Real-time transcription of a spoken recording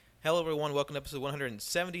Hello, everyone. Welcome to episode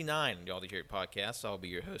 179 of the All the Hear It podcast. I'll be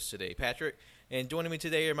your host today, Patrick. And joining me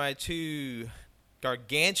today are my two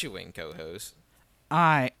gargantuan co-hosts.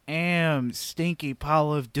 I am Stinky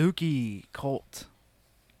Paul of Dookie Colt.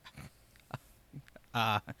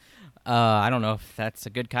 I don't know if that's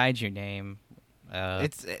a good kaiju name.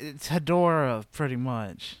 It's Hedora, pretty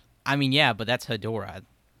much. I mean, yeah, but that's Hedora.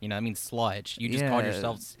 You know, I mean sludge. You just called Yeah.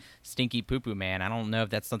 yourself Stinky Poo Poo Man. I don't know if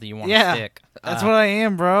that's something you want Yeah, to stick. That's what I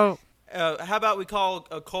am, bro. How about we call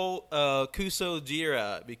a cult Kuso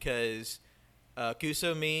Jira, because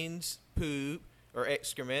Kuso means poop or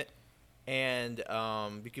excrement, and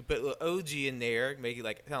we could put a little OG in there, make it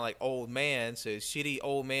like kind of like old man, so shitty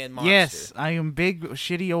old man monster. Yes, I am big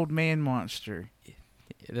shitty old man monster.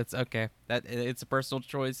 That's okay. It's a personal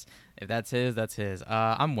choice. If that's his, that's his.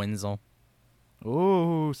 I'm Wenzel.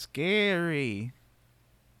 Ooh, scary.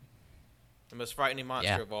 The most frightening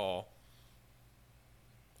monster Yeah. of all.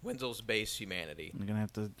 Wenzel's base humanity. I'm gonna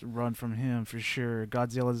have to run from him for sure.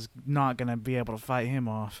 Godzilla's not gonna be able to fight him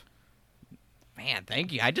off. Man,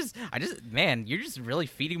 thank you. Man, you're just really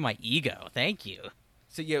feeding my ego. Thank you.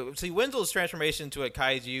 So see, Wenzel's transformation to a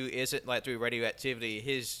kaiju isn't like through radioactivity.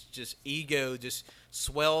 His just ego just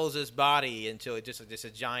swells his body until it's just a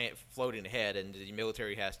giant floating head, and the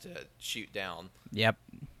military has to shoot down. Yep.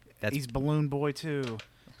 He's Balloon Boy too.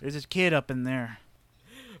 There's this kid up in there.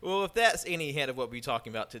 Well, if that's any hint of what we'll be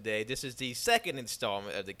talking about today, this is the second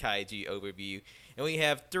installment of the kaiju overview, and we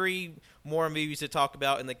have three more movies to talk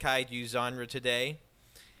about in the kaiju genre today.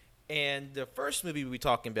 And the first movie we'll be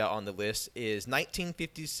talking about on the list is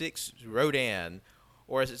 1956 Rodan,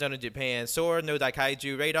 or as it's known in Japan, Sora no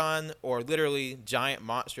Daikaiju Radon, or literally Giant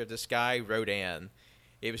Monster of the Sky Rodan.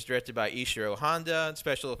 It was directed by Ishiro Honda,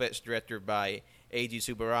 special effects director by Eiji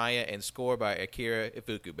Tsuburaya, and score by Akira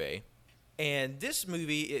Ifukube. And this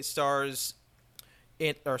movie, this movie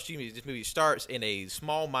starts in a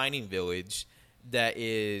small mining village that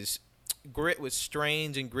is grit with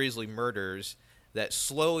strange and grisly murders that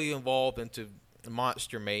slowly evolve into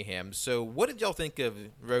monster mayhem. So, what did y'all think of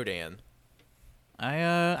Rodan?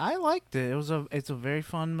 I liked it. It's a very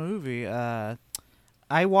fun movie. I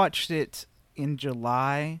watched it in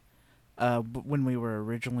July, when we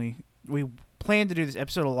planned to do this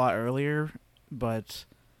episode a lot earlier, but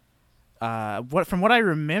from what I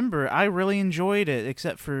remember, I really enjoyed it,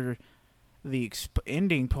 except for the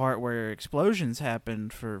ending part where explosions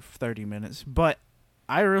happened for 30 minutes. But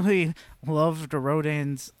I really loved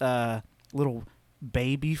Rodan's little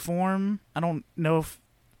baby form. I don't know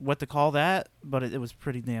what to call that, but it was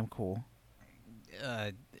pretty damn cool.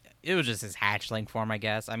 It was just his hatchling form, I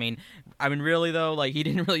guess. I mean, really though, like he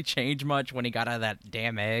didn't really change much when he got out of that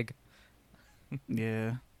damn egg.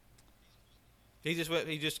 Yeah. He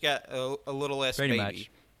just got a little less Pretty baby.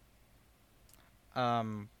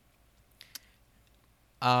 much.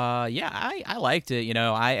 Yeah, I liked it. You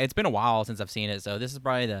know, it's been a while since I've seen it, so this is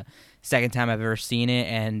probably the second time I've ever seen it,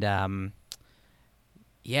 and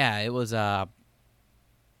yeah, it was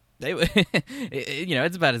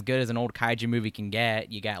it's about as good as an old kaiju movie can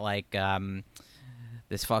get. You got like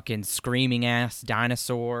this fucking screaming ass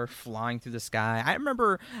dinosaur flying through the sky. I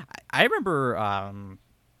remember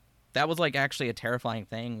that was like actually a terrifying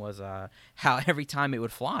thing, was how every time it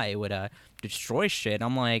would fly it would destroy shit.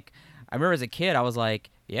 I'm like, I remember as a kid I was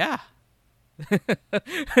like, yeah.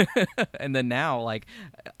 And then now, like,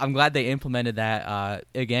 I'm glad they implemented that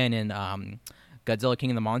again in Godzilla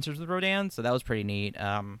King of the Monsters with Rodan, so that was pretty neat.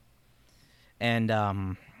 Man,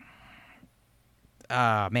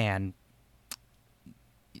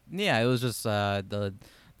 yeah, it was just it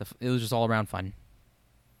was just all around fun.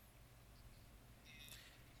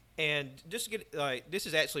 And just to get this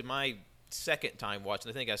is actually my second time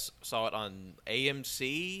watching. I think I saw it on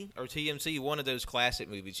AMC or TMC, one of those classic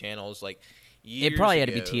movie channels, like years It probably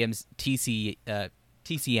ago. had to be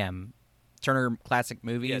TCM, Turner Classic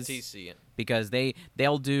Movies. Yeah, TCM. Because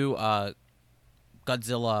they'll do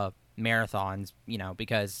Godzilla marathons, you know,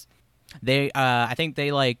 because they I think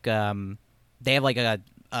they they have like a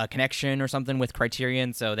connection or something with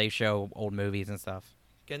Criterion, so they show old movies and stuff.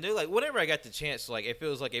 Can do like whenever I got the chance, like it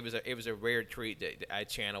feels like it was a rare treat that a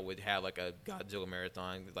channel would have like a Godzilla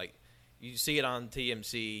marathon. Like you see it on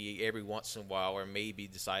TMC every once in a while, or maybe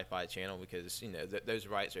the Sci-Fi Channel, because those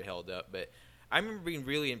rights are held up. But I remember being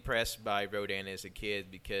really impressed by Rodan as a kid,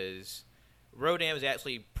 because Rodan was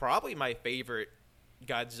actually probably my favorite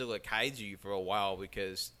Godzilla kaiju for a while,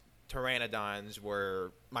 because pteranodons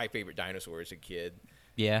were my favorite dinosaur as a kid.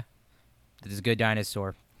 Yeah, this is a good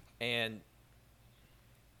dinosaur. And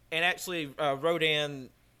actually, Rodan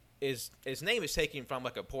his name is taken from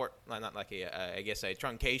like a not like a I guess a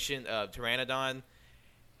truncation of pteranodon,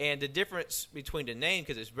 And the difference between the name,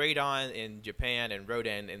 because it's Radon in Japan and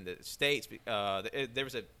Rodan in the States, there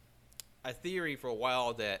was a theory for a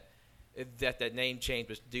while that that name change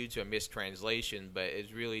was due to a mistranslation, but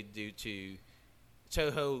it's really due to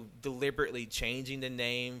Toho deliberately changing the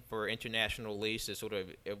name for international release to sort of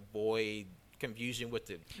avoid confusion with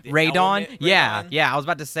the Radon? element, Yeah, Radon. yeah. I was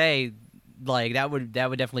about to say, like that would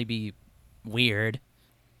definitely be weird.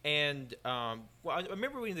 And well, I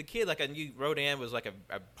remember when I was a kid, like I knew Rodan was like a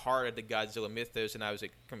part of the Godzilla mythos, and I was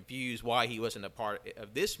like, confused why he wasn't a part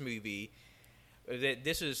of this movie. That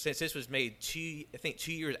since this was made 2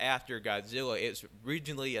 years after Godzilla, it's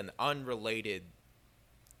originally an unrelated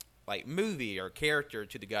like movie or character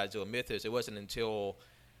to the Godzilla mythos. It wasn't until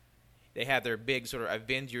they had their big sort of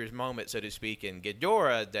Avengers moment, so to speak, in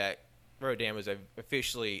Ghidorah that Rodan was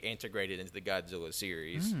officially integrated into the Godzilla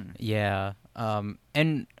series. Yeah.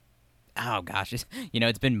 And oh gosh,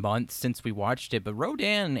 it's been months since we watched it, but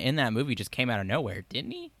Rodan in that movie just came out of nowhere,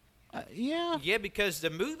 didn't he? Yeah. Yeah, because the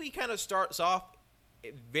movie kind of starts off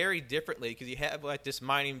very differently, because you have like this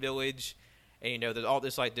mining village, and there's all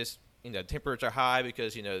this like this temperatures are high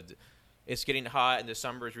because it's getting hot and the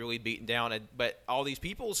summer is really beating down, but all these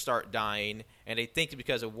people start dying, and they think it's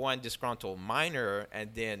because of one disgruntled miner, and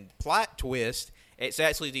then plot twist, it's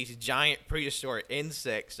actually these giant prehistoric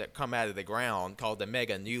insects that come out of the ground called the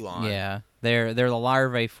Mega Nulon. Yeah, they're the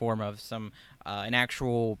larvae form of an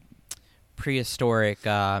actual prehistoric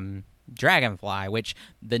dragonfly, which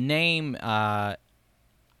the name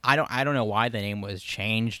I don't know why the name was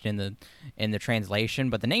changed in the translation,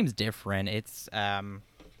 but the name's different. It's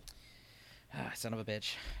son of a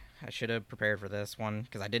bitch. I should have prepared for this one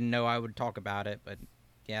because I didn't know I would talk about it, but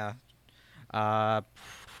yeah.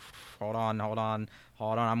 Hold on.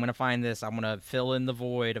 I'm gonna find this. I'm gonna fill in the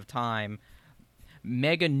void of time.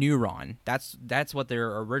 Mega Neuron. That's what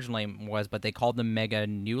their original name was, but they called them Mega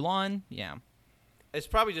Nulon. Yeah. It's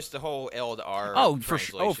probably just the whole L to R. Oh, for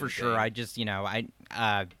sure. Oh, for sure. thing. I just,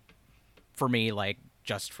 for me, like,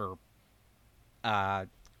 just for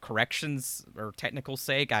corrections or technical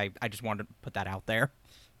sake, I just wanted to put that out there.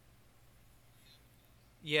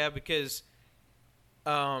 Yeah, because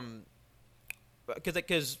looking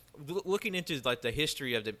into like the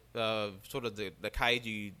history of the sort of the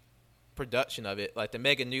kaiju production of it, like the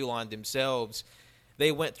Mega Nulon themselves, they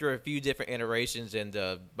went through a few different iterations and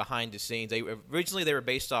behind the scenes. Originally they were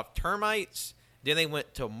based off termites, then they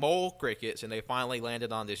went to mole crickets, and they finally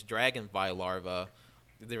landed on this dragonfly larva.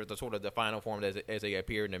 They were sort of the final form as they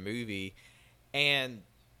appear in the movie, and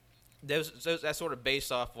that's sort of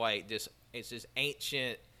based off like this. It's this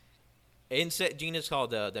ancient insect genus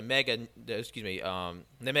called the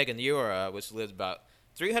Meganeura, which lives about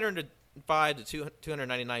 305 to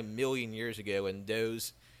 299 million years ago, and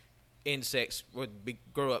those insects would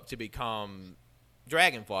grow up to become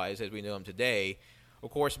dragonflies as we know them today. Of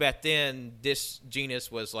course, back then, this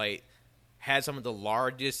genus was had some of the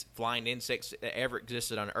largest flying insects that ever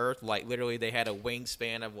existed on Earth. Like literally, they had a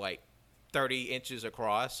wingspan of 30 inches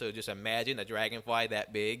across. So just imagine a dragonfly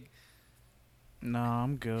that big. No,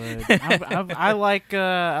 I'm good. I like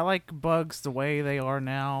bugs the way they are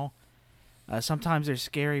now. Sometimes they're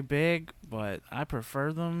scary big, but I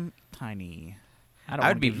prefer them tiny. I don't I'd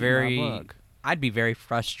wanna be get eaten by a very, bug. I'd be very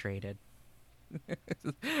frustrated.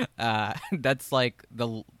 That's like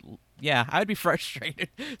I'd be frustrated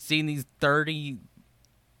seeing these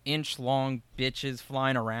 30-inch long bitches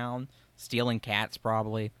flying around, stealing cats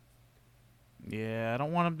probably. Yeah, I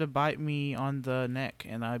don't want them to bite me on the neck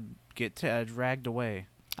and I get dragged away.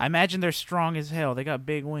 I imagine they're strong as hell. They got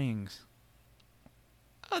big wings.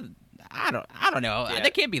 I don't know. Yeah.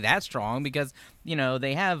 They can't be that strong because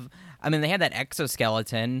they have that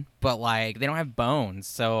exoskeleton, but they don't have bones.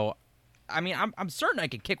 So, I'm certain I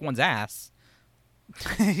could kick one's ass.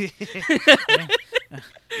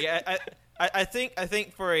 Yeah, I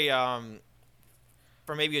think for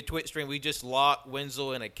for maybe a Twitch stream, we just lock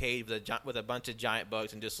Wenzel in a cage with a bunch of giant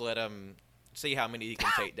bugs and just let him see how many he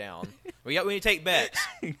can take down. We need to take bets.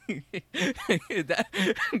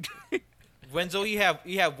 Wenzel, you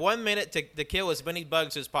have 1 minute to kill as many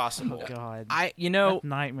bugs as possible. Oh, God. That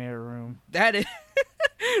Nightmare room. that is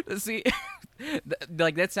see.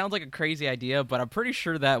 That sounds like a crazy idea, but I'm pretty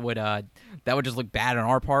sure that would just look bad on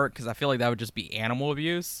our part because I feel like that would just be animal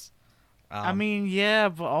abuse. Yeah,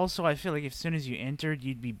 but also I feel like as soon as you entered,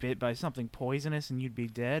 you'd be bit by something poisonous and you'd be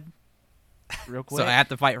dead real quick. So I have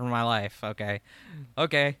to fight for my life.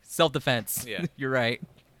 Okay, self-defense. Yeah. You're right.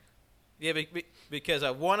 Yeah, because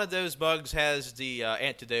one of those bugs has the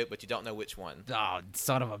antidote, but you don't know which one. Oh,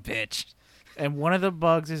 son of a bitch. And one of the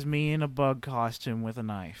bugs is me in a bug costume with a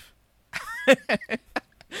knife.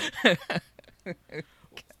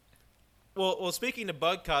 Well, speaking of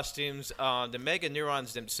bug costumes, the Mega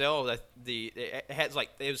Neurons themselves, it has like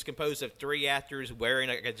it was composed of 3 actors wearing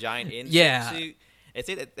like a giant insect suit.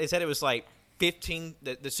 They said it was like 15.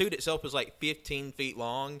 The suit itself was like 15 feet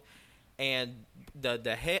long, and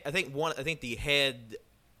the head. I think the head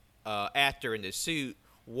actor in the suit.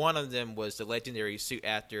 One of them was the legendary suit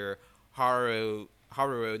actor Haruo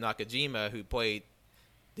Nakajima, who played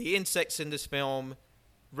the insects in this film,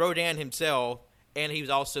 Rodan himself. And he was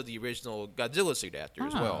also the original Godzilla suit actor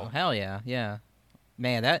as well. Hell yeah, yeah.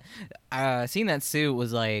 Man, that seeing that suit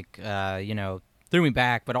was like, threw me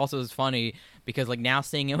back, but also was funny because like now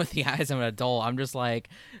seeing it with the eyes of an adult, I'm just like,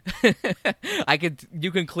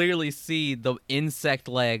 you can clearly see the insect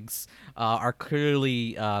legs are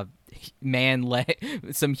clearly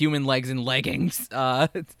some human legs and leggings,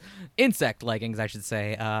 insect leggings, I should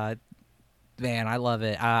say. Man, I love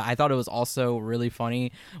it. I thought it was also really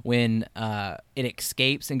funny when it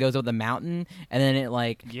escapes and goes up the mountain, and then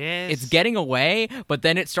it's getting away, but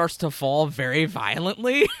then it starts to fall very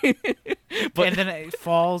violently. And then it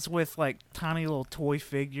falls with like tiny little toy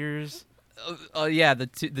figures. Yeah, the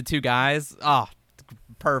two guys. Oh,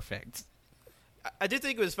 perfect. I did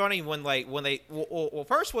think it was funny when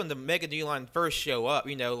first when the Mega Neulon first show up,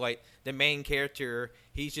 like the main character,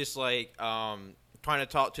 he's just like trying to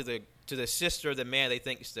talk to the sister of the man they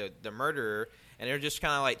think is the murderer, and they're just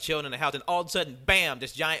kind of like chilling in the house, and all of a sudden, bam!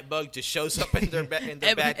 This giant bug just shows up in their back door.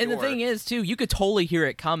 And the thing is, too, you could totally hear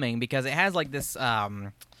it coming because it has like this. I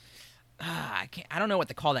don't know what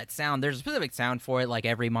to call that sound. There's a specific sound for it, like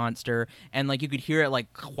every monster, and like you could hear it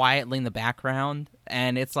like quietly in the background,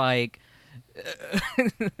 and it's like,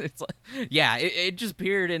 it just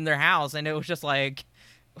appeared in their house, and it was just like,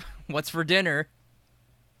 what's for dinner?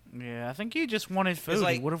 Yeah, I think he just wanted food.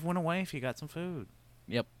 He would have went away if he got some food.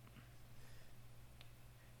 Yep.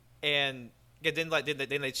 And then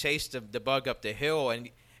they chased the bug up the hill, and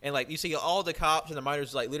like you see all the cops and the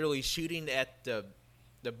miners like literally shooting at the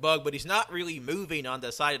bug, but he's not really moving on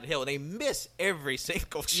the side of the hill. And they miss every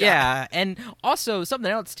single shot. Yeah, and also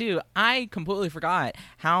something else too. I completely forgot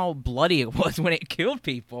how bloody it was when it killed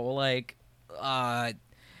people. Like,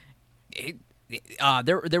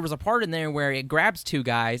 there was a part in there where it grabs 2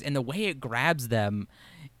 guys, and the way it grabs them,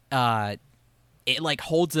 it like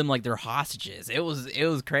holds them like they're hostages. It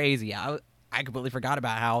was crazy. I completely forgot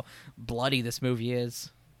about how bloody this movie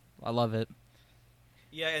is. I love it.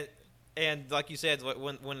 Yeah, and like you said,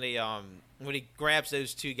 when he grabs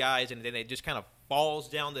those 2 guys, and then it just kind of falls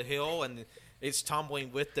down the hill, and it's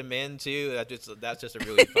tumbling with the men too. That's just a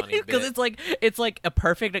really funny bit. Because it's like a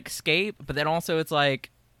perfect escape, but then also it's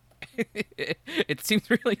like. It seems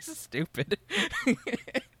really stupid,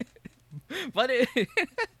 but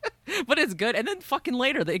it's good. And then fucking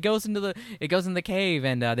later, it goes in the cave,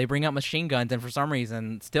 and they bring out machine guns, and for some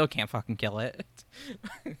reason, still can't fucking kill it.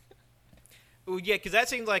 Well, yeah, because that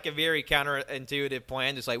seems like a very counterintuitive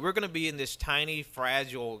plan. It's like we're gonna be in this tiny,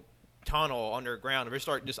 fragile tunnel underground, and we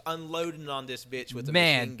start just unloading on this bitch with a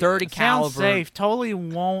machine gun. 30 caliber. Sounds safe. Totally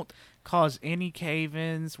won't cause any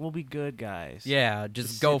cave-ins. We'll be good guys. Yeah,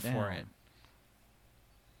 just go for it.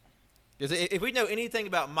 Because if we know anything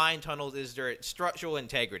about mine tunnels, is their structural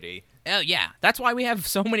integrity. Oh yeah, that's why we have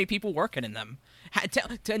so many people working in them.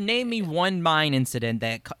 To name me one mine incident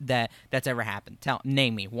that's ever happened.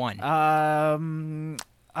 Name me one. Minecraft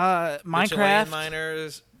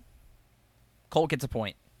miners. Colt gets a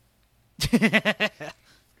point.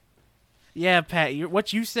 Yeah, Pat.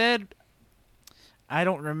 What you said. I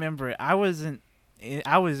don't remember it. I was in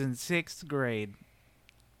 6th grade.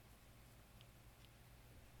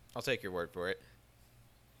 I'll take your word for it.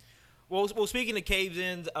 Well, speaking of caves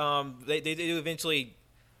in, they do eventually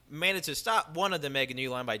manage to stop one of the Mega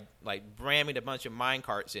Neulon by like ramming a bunch of mine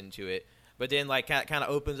carts into it. But then like kind of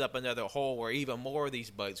opens up another hole where even more of these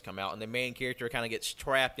bugs come out, and the main character kind of gets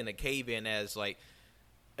trapped in a cave in as like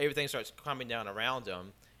everything starts coming down around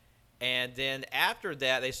them. And then after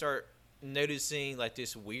that, they start noticing like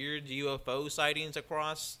this weird UFO sightings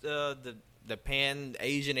across the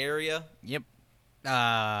Pan-Asian area. Yep.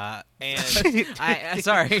 And I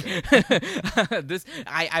sorry.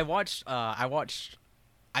 I watched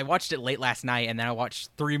it late last night, and then I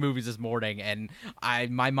watched 3 movies this morning, and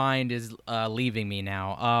my mind is leaving me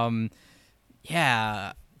now.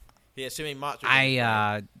 Yeah. Yeah, assuming monsters.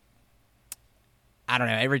 I don't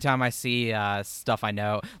know. Every time I see stuff I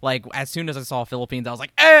know, like as soon as I saw Philippines, I was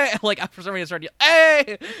like, "Hey!" Like for some reason, I started yelling,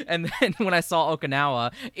 "Hey!" And then when I saw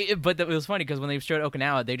Okinawa, but it was funny because when they showed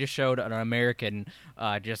Okinawa, they just showed an American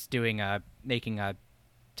just making a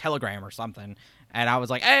telegram or something, and I was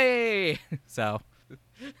like, "Hey!" So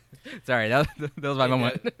sorry, that was my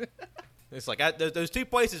moment. It's like those two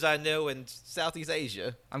places I know in Southeast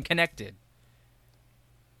Asia. I'm connected.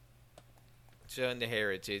 Showing the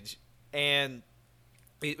heritage. And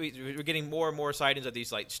we're getting more and more sightings of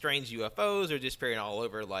these like strange UFOs. They're disappearing all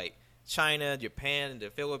over like China, Japan, and the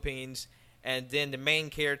Philippines. And then the main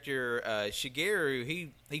character, Shigeru,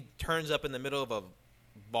 he turns up in the middle of a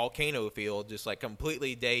volcano field, just like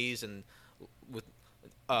completely dazed and with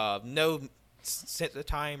no sense of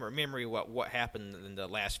time or memory what happened in the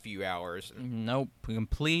last few hours. Nope,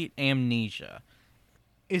 complete amnesia.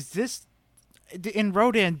 Is this in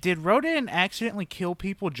Rodan? Did Rodan accidentally kill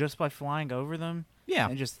people just by flying over them? Yeah.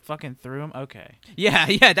 And just fucking threw them? Okay.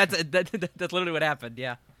 Yeah, that's literally what happened.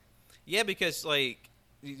 Yeah. Yeah, because like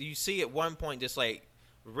you see at one point this like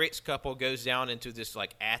rich couple goes down into this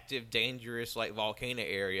like active, dangerous like volcano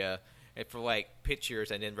area and for like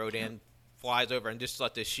pictures, and then Rodan flies over and just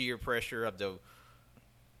like the sheer pressure of the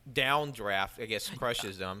downdraft, I guess,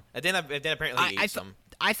 crushes them, and then apparently he eats them.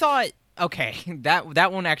 I thought, okay,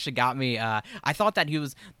 that one actually got me. I thought that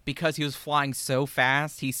because he was flying so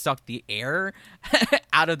fast, he sucked the air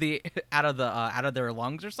out of their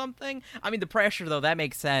lungs or something. I mean, the pressure though, that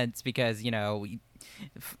makes sense because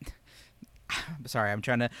sorry, I'm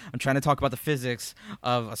trying to talk about the physics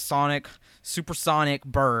of a supersonic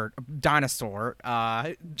dinosaur.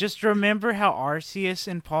 Just remember how Arceus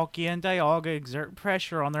and Palkia and Dialga exert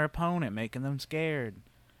pressure on their opponent, making them scared.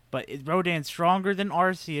 But Rodan's stronger than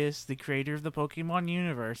Arceus, the creator of the Pokemon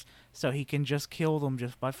universe, so he can just kill them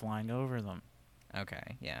just by flying over them.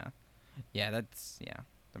 Okay, yeah, that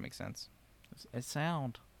makes sense. It's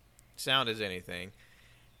sound. Sound as anything.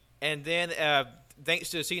 And then, thanks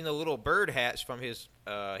to seeing the little bird hatch from his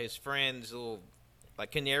friend's little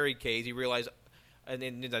like canary cage, he realized, and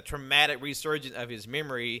in the traumatic resurgence of his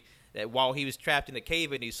memory, that while he was trapped in the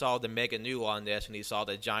cave and he saw the Mega Nulon nest and he saw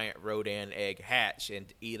the giant Rodan egg hatch and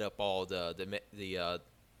eat up all the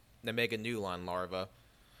Mega Nulon larvae,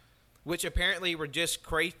 which apparently were just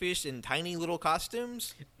crayfish in tiny little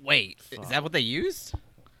costumes. Wait, is that what they used?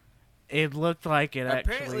 It looked like it,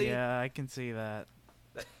 Apparently- actually. Yeah, I can see that.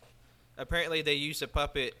 Apparently, they used a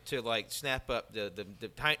puppet to like snap up the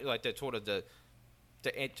tiny, like the sort of to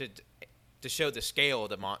show the scale of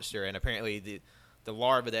the monster, and apparently the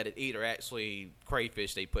larvae that it eat are actually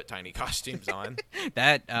crayfish they put tiny costumes on.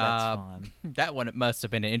 That's fun. That one must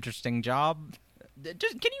have been an interesting job. Can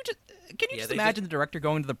you just they imagine the director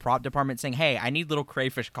going to the prop department saying, "Hey, I need little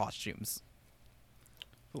crayfish costumes."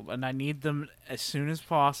 And I need them as soon as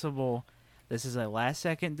possible. This is a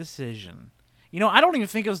last-second decision. I don't even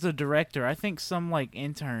think it was the director. I think some like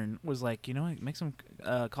intern was like, make some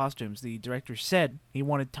costumes. The director said he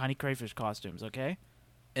wanted tiny crayfish costumes. Okay,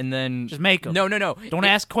 And then just make them. No. Don't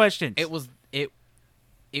ask questions. It was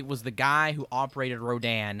the guy who operated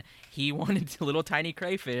Rodan. He wanted little tiny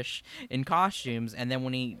crayfish in costumes, and then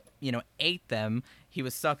when he ate them, he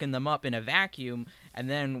was sucking them up in a vacuum, and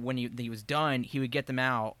then when he was done, he would get them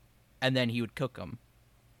out, and then he would cook them.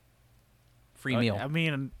 Free meal. I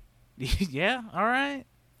mean, yeah. All right.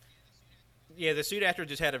 Yeah, the suit actor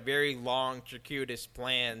just had a very long, circuitous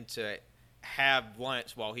plan to have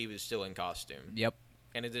lunch while he was still in costume. Yep.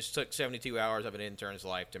 And it just took 72 hours of an intern's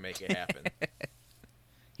life to make it happen.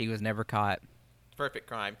 He was never caught. Perfect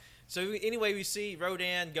crime. So anyway, we see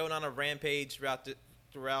Rodan going on a rampage throughout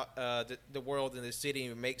the world and the city,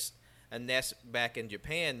 and makes a nest back in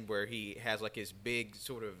Japan where he has like his big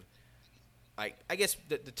sort of, like, I guess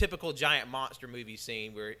the typical giant monster movie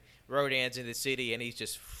scene where Rodan's in the city and he's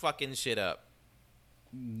just fucking shit up.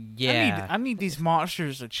 Yeah. I need these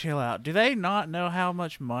monsters to chill out. Do they not know how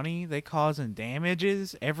much money they cause in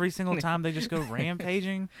damages every single time they just go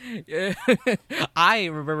rampaging? I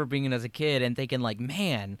remember being as a kid and thinking, like,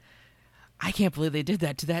 man, I can't believe they did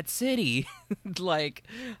that to that city. Like,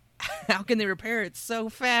 how can they repair it so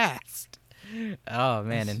fast? Oh,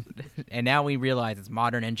 man. And now we realize it's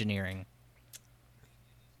modern engineering.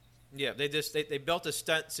 Yeah, they built a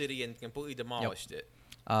stunt city and completely demolished it.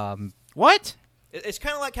 What? It's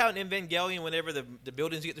kind of like how in Evangelion, whenever the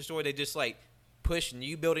buildings get destroyed, they just like push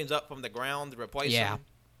new buildings up from the ground to replace them.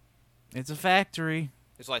 It's a factory.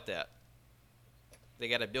 It's like that. They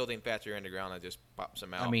got a building factory underground that just pops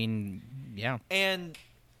them out. I mean, yeah. And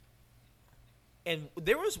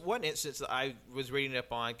there was one instance that I was reading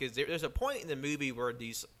up on, because there's a point in the movie where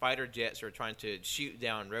these fighter jets are trying to shoot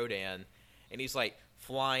down Rodan, and he's like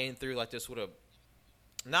flying through like this sort of,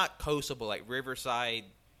 not coastal, but like riverside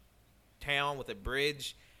town with a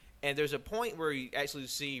bridge, and there's a point where you actually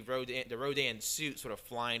see the Rodan suit sort of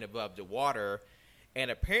flying above the water,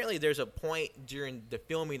 and apparently there's a point during the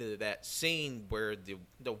filming of that scene where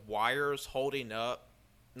the wires holding up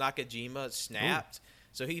Nakajima snapped. Ooh.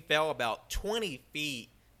 So he fell about 20 feet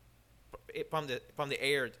from the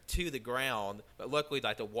air to the ground, but luckily,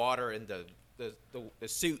 like the water and the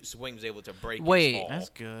suit's wing was able to break. Wait, his fall. That's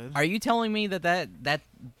good. Are you telling me that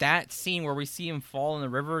scene where we see him fall in the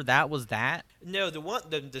river, that was that? No,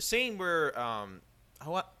 the scene where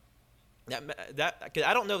what that cause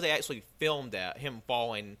I don't know if they actually filmed that him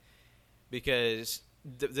falling, because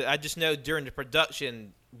I just know during the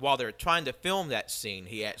production while they're trying to film that scene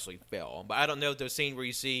he actually fell, but I don't know if the scene where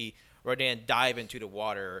you see Rodan dive into the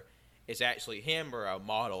water is actually him or a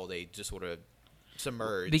model they just sort of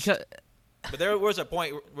submerged. Because but there was a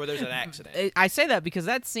point where there's an accident. I say that because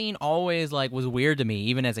that scene always like was weird to me,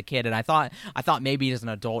 even as a kid, and I thought maybe as an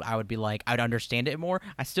adult I would be like I'd understand it more.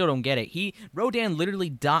 I still don't get it. Rodan literally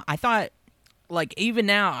died. I thought, like, even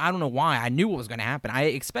now I don't know why I knew what was going to happen. I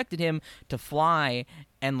expected him to fly,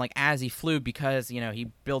 and like as he flew, because he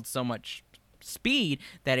builds so much speed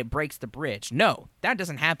that it breaks the bridge. No, that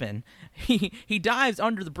doesn't happen. He dives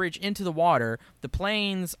under the bridge into the water. The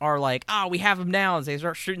planes are like, we have him now, as they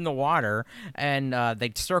start shooting the water, and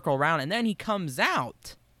they circle around, and then he comes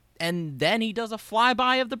out, and then he does a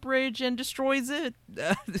flyby of the bridge and destroys it.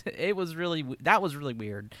 That was really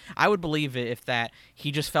weird. I would believe it if that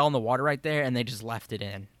he just fell in the water right there and they just left it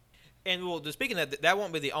in. And well, speaking of that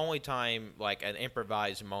won't be the only time like an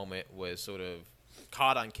improvised moment was sort of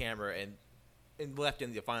caught on camera and left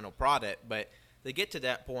in the final product, but to get to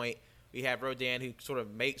that point, we have Rodan who sort of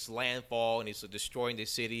makes landfall and he's destroying the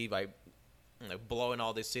city by blowing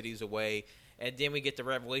all the cities away, and then we get the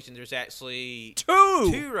revelation there's actually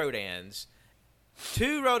two Rodans,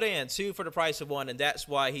 two for the price of one, and that's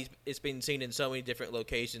why it's been seen in so many different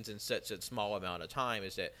locations in such a small amount of time,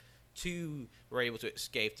 is that two were able to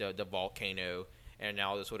escape the volcano and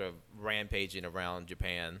now they're sort of rampaging around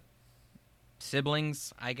Japan.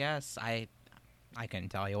 Siblings, I guess. I couldn't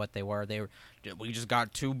tell you what they were. We just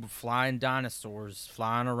got two flying dinosaurs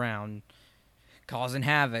flying around, causing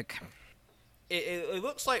havoc. It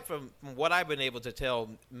looks like, from what I've been able to tell,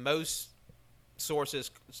 most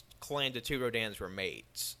sources claim the two Rodans were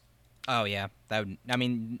mates. Oh yeah,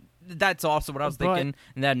 that's also what I was thinking,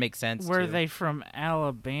 and that makes sense. Were too. they from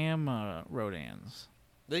Alabama Rodans?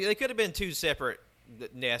 They could have been two separate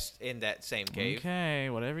nests in that same cave. Okay,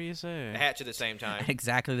 whatever you say. Hatch at the same time.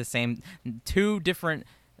 Exactly the same. Two different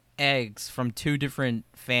eggs from two different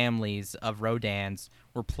families of Rodans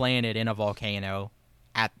were planted in a volcano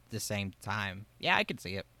at the same time. Yeah, I could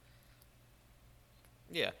see it.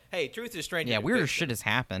 Yeah. Hey, truth is stranger. Yeah, than weirder fiction. shit has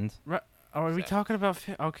happened. Are we talking about...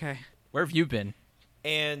 Okay. Where have you been?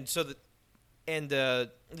 And so the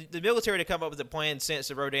military to come up with a plan, since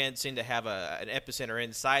the Rodan seemed to have an epicenter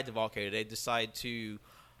inside the volcano, they decide to,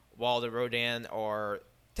 while the Rodan are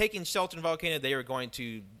taking shelter in the volcano, they are going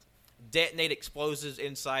to detonate explosives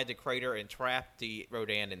inside the crater and trap the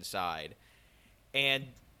Rodan inside. And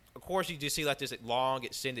of course, you just see like this long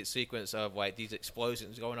extended sequence of like these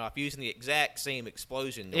explosions going off using the exact same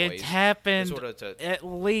explosion noise. It happened sort of at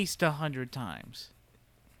least 100 times.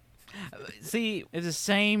 See, It's the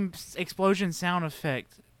same explosion sound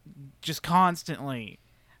effect, just constantly.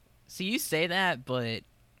 see, you say that, but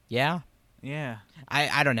yeah, Yeah.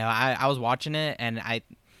 I don't know. I was watching it, and I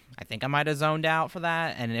think I might have zoned out for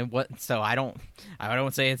that, and it was so I don't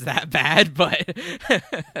say it's that bad, but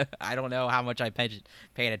I don't know how much I paid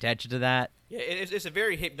attention to that. Yeah, it's a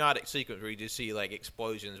very hypnotic sequence where you just see like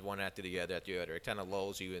explosions one after the other after the other. It kind of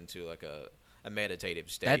lulls you into like a meditative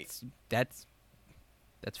state. That's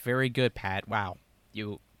very good, Pat. Wow,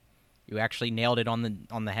 you actually nailed it on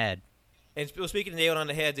the head. And speaking of nailed on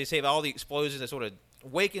the head, they say all the explosions that sort of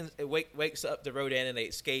wakes up the Rodan and they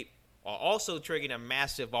escape, while also triggering a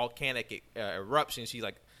massive volcanic eruption. You see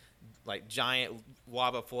like giant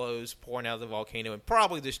lava flows pouring out of the volcano and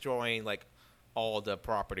probably destroying like all the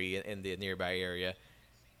property in the nearby area.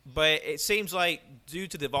 But it seems like due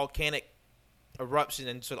to the volcanic eruption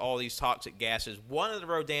and sort of all these toxic gases, one of the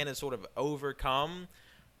Rodan is sort of overcome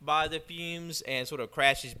by the fumes and sort of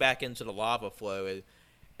crashes back into the lava flow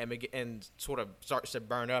and sort of starts to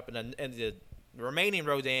burn up. And the remaining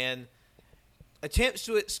Rodan attempts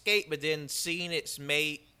to escape, but then seeing its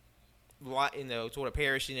mate, sort of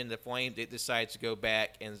perishing in the flames, it decides to go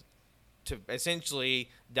back and to essentially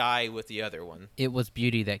die with the other one. It was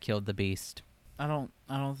Beauty that killed the Beast. I don't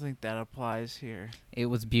think that applies here. It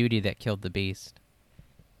was Beauty that killed the Beast.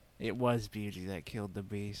 It was Beauty that killed the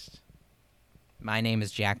Beast. My name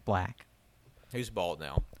is Jack Black. Who's bald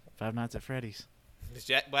now? Five Nights at Freddy's. Is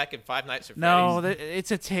Jack Black in Five Nights at No, Freddy's? it's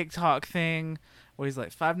a TikTok thing where he's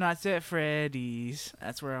like, Five Nights at Freddy's,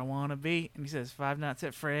 that's where I want to be. And he says, Five Nights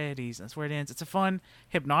at Freddy's, that's where it ends. It's a fun,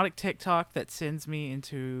 hypnotic TikTok that sends me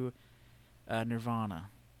into Nirvana.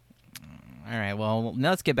 All right, well, now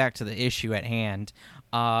let's get back to the issue at hand.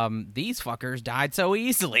 These fuckers died so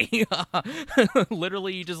easily.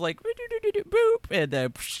 Literally, you just like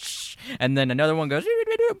boop, and then another one goes.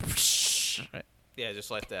 Yeah,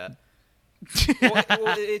 just like that. well,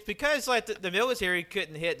 it's because like the military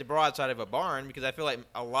couldn't hit the broadside of a barn, because I feel like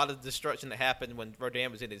a lot of the destruction that happened when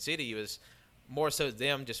Rodan was in the city was more so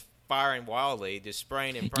them just firing wildly, just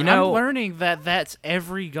spraying and praying. I'm learning that that's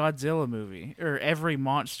every Godzilla movie or every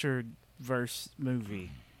monster verse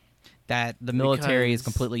movie. That the military is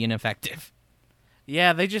completely ineffective.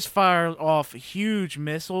 Yeah, they just fire off huge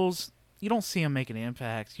missiles. You don't see them making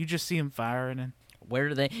impact. You just see them firing. And where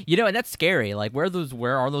do they? And that's scary. Like, where are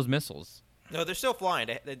those missiles? No, they're still flying.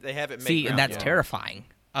 They haven't made. See, and that's terrifying.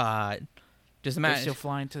 Just imagine. They're still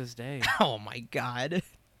flying to this day. Oh my god.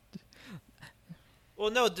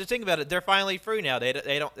 Well, no, the thing about it, they're finally free now. They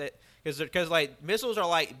don't because like missiles are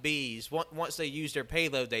like bees. Once they use their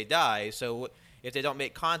payload, they die. So if they don't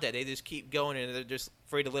make contact, they just keep going and they're just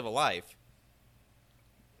free to live a life.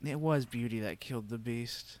 It was Beauty that killed the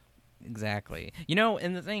beast. Exactly.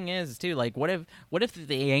 And the thing is, too, like, what if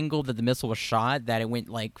the angle that the missile was shot, that it went,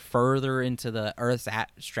 like, further into the Earth's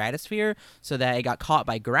stratosphere so that it got caught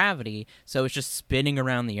by gravity, so it's just spinning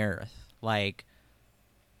around the Earth? Like,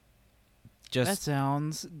 that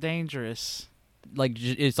sounds dangerous. Like,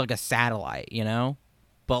 it's like a satellite,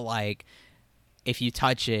 But, like, if you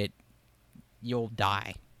touch it, you'll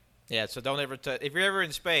die. Yeah, so don't ever touch. If you're ever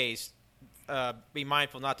in space, be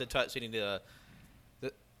mindful not to touch any of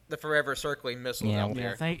the forever circling missiles out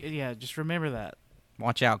there. Just remember that.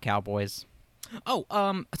 Watch out, cowboys. Oh,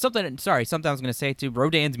 something I was going to say, too.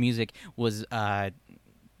 Rodan's music was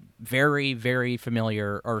very, very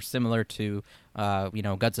familiar or similar to,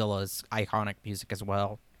 Godzilla's iconic music as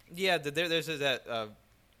well. Yeah, there's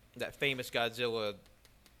that famous Godzilla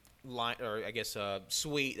line, or I guess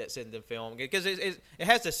suite that's in the film, because it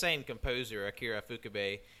has the same composer, Akira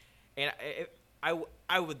Ifukube, and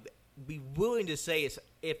I would be willing to say it's,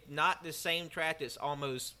 if not the same track, it's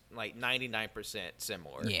almost like 99%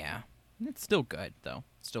 similar. Yeah, it's still good though.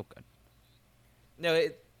 Still good. No,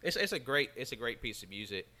 it's a great piece of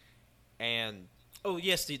music, and oh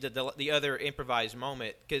yes, the other improvised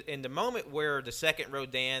moment, because in the moment where the second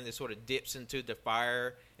Rodan is sort of dips into the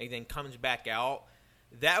fire and then comes back out,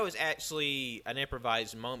 that was actually an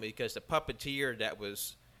improvised moment, because the puppeteer that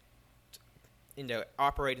was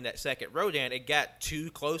operating that second Rodan, it got too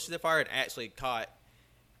close to the fire and actually caught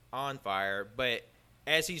on fire. But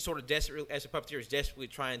as he's sort of as the puppeteer is desperately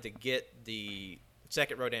trying to get the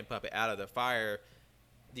second Rodan puppet out of the fire,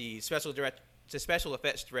 the special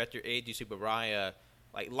effects director Eiji Tsuburaya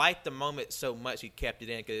liked the moment so much he kept it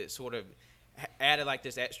in, because it sort of added like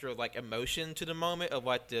this extra like emotion to the moment of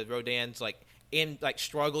like the Rodan's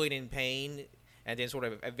struggling in pain, and then sort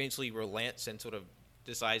of eventually relents and sort of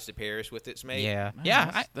decides to perish with its mate. Yeah, Man,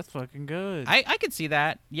 yeah, that's fucking good. I could see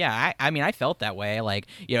that. Yeah, I mean, I felt that way. Like,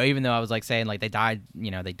 even though I was like saying like they died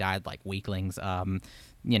like weaklings.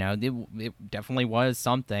 It definitely was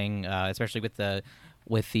something, especially with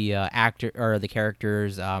the actor or the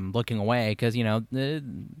characters looking away, because the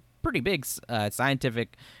pretty big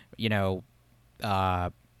scientific,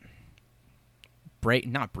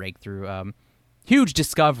 huge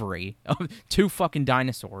discovery of two fucking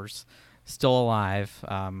dinosaurs still alive,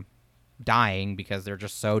 dying because they're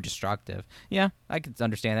just so destructive. Yeah, I could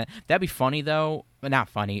understand that. That'd be funny though, but not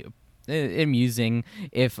funny. Amusing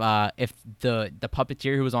if the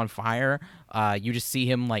puppeteer who was on fire, you just see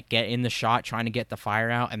him like get in the shot trying to get the fire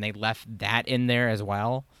out, and they left that in there as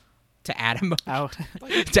well to add him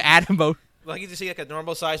to add him. Like you just see like a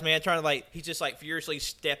normal sized man trying to he's just furiously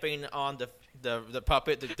stepping on the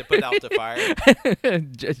puppet to put out the fire.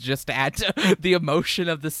 just to add to the emotion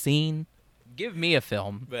of the scene. Give me a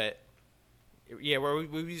film. But yeah, where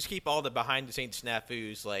we just keep all the behind the scenes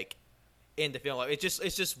snafus in the film. It's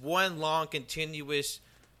just one long continuous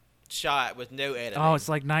shot with no editing. Oh, it's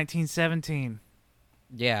like 1917.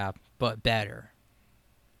 Yeah, but better.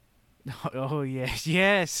 Oh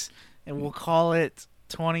yes, and we'll call it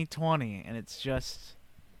 2020, and it's just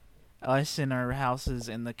us in our houses,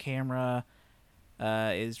 and the camera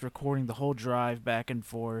is recording the whole drive back and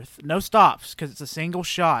forth. No stops, because it's a single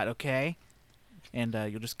shot, okay? And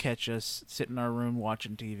you'll just catch us sitting in our room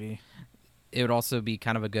watching TV. It would also be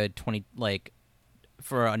kind of a good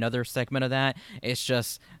for another segment of that. It's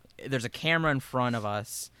just there's a camera in front of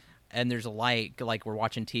us, and there's a light, like we're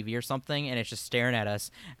watching TV or something, and it's just staring at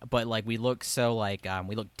us. But we look so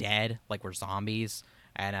we look dead, like we're zombies,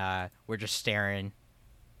 and we're just staring,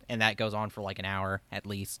 and that goes on for an hour at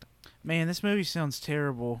least. Man, this movie sounds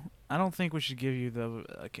terrible. I don't think we should give you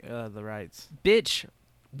the rights. Bitch,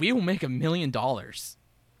 we will make $1 million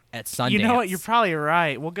at Sundance. You know what? You're probably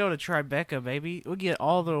right. We'll go to Tribeca, baby. We'll get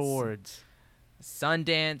all the awards.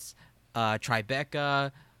 Sundance,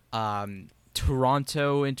 Tribeca,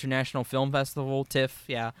 Toronto International Film Festival, TIFF,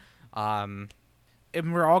 yeah. And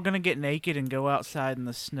we're all gonna get naked and go outside in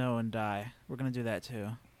the snow and die. We're gonna do that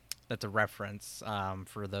too. That's a reference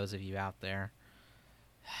for those of you out there.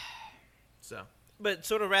 So, but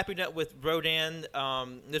sort of wrapping up with Rodan,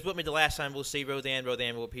 this won't be the last time we'll see Rodan.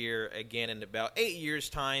 Rodan will appear again in about 8 years'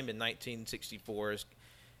 time in 1964's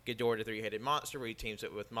Ghidorah the Three-Headed Monster, where he teams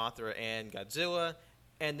up with Mothra and Godzilla.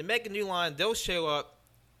 And the Mega New Line, they'll show up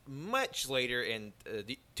much later in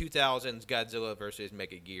the 2000's Godzilla versus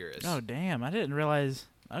Megaguirus. Oh damn! I didn't realize.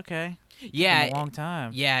 Okay. Yeah, Been a long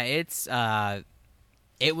time. Yeah, it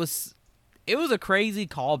was a crazy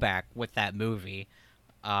callback with that movie.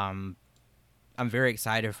 I'm very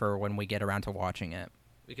excited for when we get around to watching it.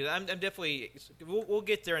 Because I'm definitely we'll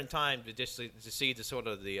get there in time to just to see the sort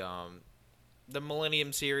of the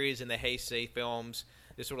Millennium series and the Heisei films.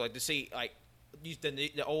 Just sort of like to see like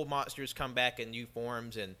the old monsters come back in new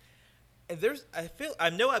forms and there's I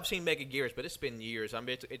know I've seen Megaguirus, but it's been years. I'm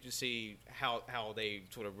interested to see how they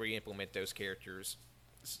sort of re-implement those characters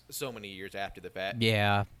so many years after the fact.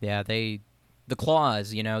 Yeah, the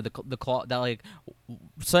claws, you know, the claw that like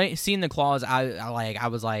seeing the claws, I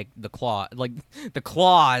was like the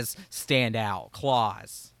claws stand out,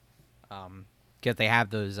 because they have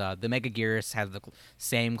those the Megaguirus have the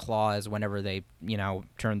same claws whenever they, you know,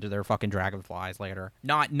 turn to their fucking dragonflies later.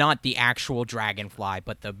 Not the actual dragonfly,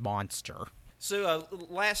 but the monster. So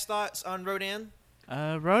last thoughts on Rodan?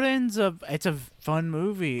 Rodan's it's a fun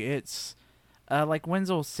movie. It's like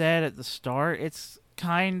Wenzel said at the start, it's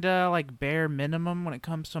kinda like bare minimum when it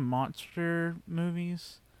comes to monster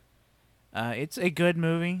movies. It's a good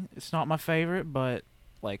movie. It's not my favorite, but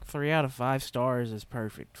like 3 out of 5 stars is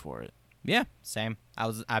perfect for it. Yeah, same.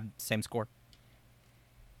 I same score.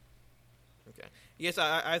 Okay. Yes,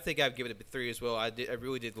 I think I've given it a 3 as well. I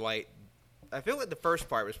really did like. I feel like the first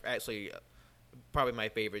part was actually probably my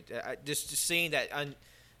favorite. Just seeing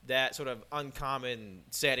that sort of uncommon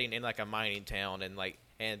setting in like a mining town and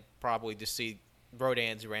probably just see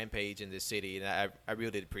Rodan's rampage in the city, and I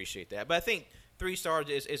really did appreciate that. But I think 3 stars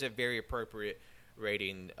is a very appropriate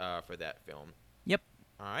rating for that film. Yep.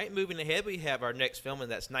 All right, moving ahead, we have our next film,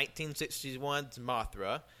 and that's 1961's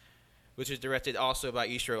Mothra, which is directed also by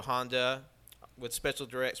Ishiro Honda, with special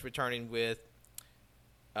directs returning with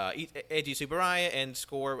Eiji Tsuburaya, and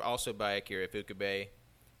score also by Akira Ifukube.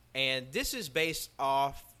 And this is based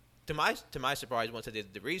off, to my surprise, once I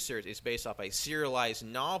did the research, it's based off a serialized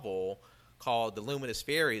novel called The Luminous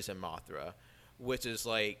Fairies in Mothra, which is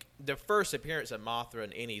like the first appearance of Mothra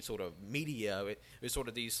in any sort of media. It was sort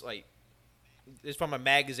of these like, it's from a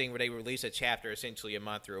magazine where they release a chapter essentially a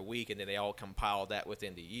month or a week, and then they all compile that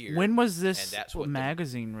within the year. When was this and that's what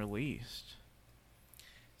magazine released?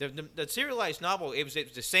 The serialized novel, it was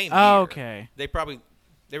the same Oh, year. okay.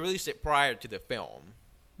 They released it prior to the film.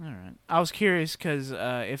 All right. I was curious because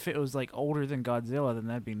if it was like older than Godzilla, then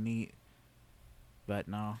that'd be neat. But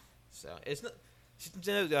no. So it's not.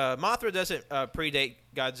 Mothra doesn't predate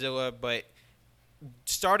Godzilla, but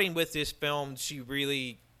starting with this film, she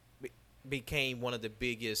really became one of the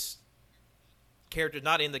biggest characters,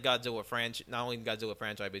 not in the Godzilla franchise, not only in the Godzilla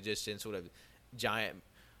franchise, but just in sort of giant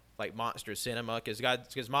like monster cinema.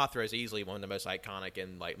 Because Mothra is easily one of the most iconic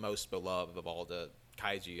and like most beloved of all the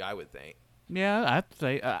kaiju, I would think. Yeah, I'd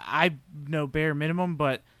say I know bare minimum,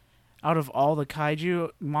 but out of all the kaiju,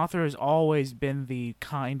 Mothra has always been the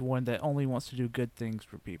kind one that only wants to do good things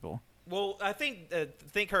for people. Well, I think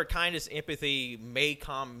her kindness, empathy may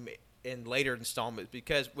come in later installments,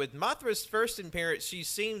 because with Mothra's first appearance, she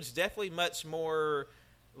seems definitely much more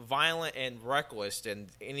violent and reckless than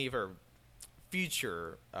any of her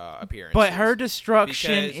future appearances. But her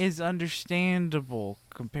destruction is understandable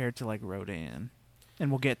compared to like Rodan, and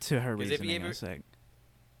we'll get to her reasoning in a sec.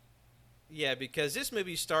 Yeah, because this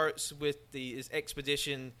movie starts with this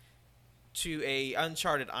expedition to a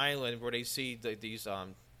uncharted island where they see these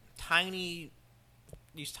tiny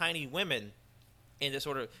women, and it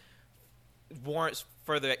sort of warrants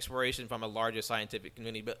further exploration from a larger scientific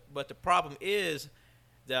community. But the problem is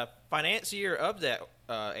the financier of that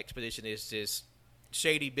expedition is this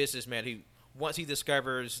shady businessman who, once he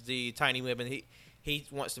discovers the tiny women, he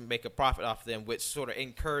wants to make a profit off of them, which sort of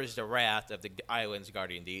incurs the wrath of the island's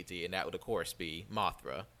guardian deity, and that would, of course, be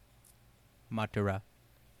Mothra. Mothra.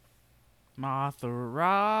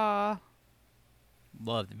 Mothra.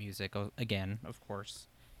 Love the music, again, of course.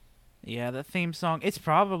 Yeah, the theme song. It's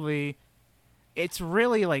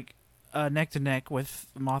really like neck to neck with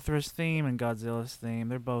Mothra's theme and Godzilla's theme.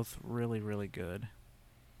 They're both really, really good.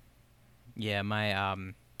 Yeah,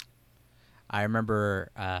 I remember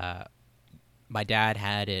my dad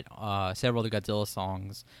had it several of the Godzilla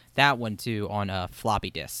songs. That one too on a floppy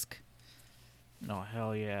disk. Oh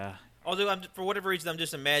hell yeah! Although, for whatever reason, I'm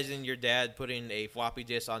just imagining your dad putting a floppy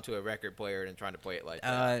disk onto a record player and trying to play it like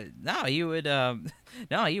that. No, he would.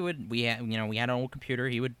 No, he would. We had an old computer.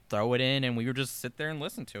 He would throw it in, and we would just sit there and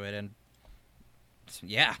listen to it. And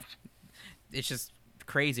yeah, it's just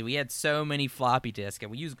crazy. We had so many floppy disks, and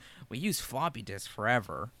we use floppy disks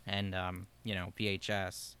forever. And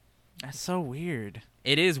VHS. That's so weird.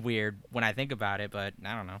 It is weird when I think about it, but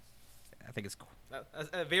I don't know. I think it's cool.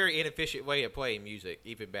 A very inefficient way of playing music,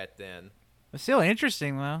 even back then. It's still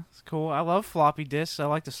interesting though. It's cool. I love floppy disks. I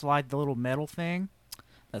like to slide the little metal thing.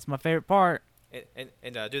 That's my favorite part. And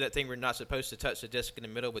do that thing where you're not supposed to touch the disc in the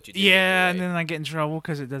middle, but you do. Yeah, anyway. and then I get in trouble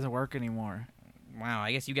because it doesn't work anymore. Wow,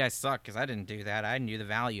 I guess you guys suck because I didn't do that. I knew the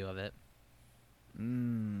value of it.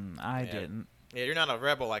 I didn't. Yeah, you're not a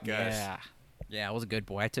rebel like us. Yeah, I was a good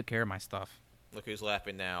boy. I took care of my stuff. Look who's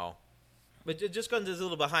laughing now. But just going to a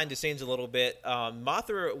little behind the scenes a little bit,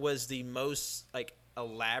 Mothra was the most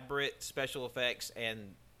elaborate special effects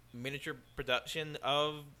and miniature production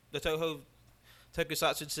of the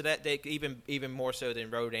Tokusatsu to that day, even more so than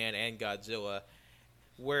Rodan and Godzilla,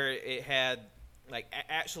 where it had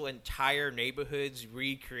actual entire neighborhoods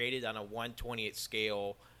recreated on a 1/20th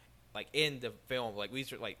scale, in the film.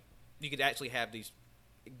 You could actually have these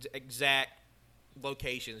exact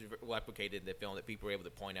locations replicated in the film that people were able to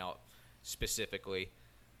point out specifically.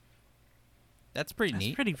 That's pretty That's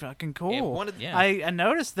neat. pretty fucking cool. Yeah. I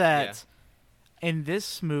noticed that in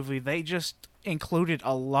this movie they just included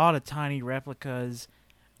a lot of tiny replicas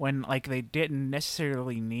when they didn't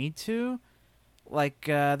necessarily need to.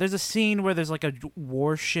 There's a scene where there's a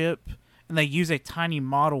warship and they use a tiny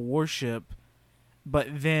model warship, but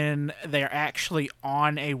then they're actually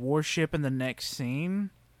on a warship in the next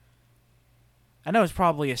scene. I know it's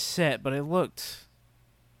probably a set, but it looked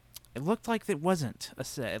like it wasn't a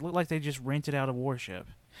set. It looked like they just rented out a warship.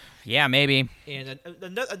 Yeah, maybe. And I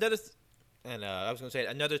was going to say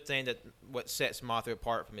another thing that what sets Mothra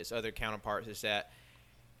apart from its other counterparts is that,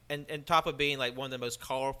 and top of being one of the most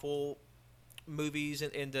colorful movies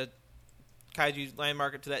in the kaiju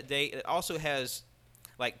landmark to that date, it also has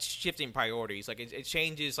shifting priorities. It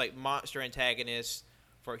changes monster antagonists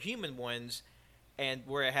for human ones. And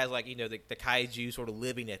where it has the kaiju sort of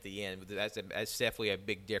living at the end, that's definitely a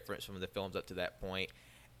big difference from the films up to that point.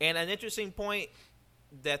 And an interesting point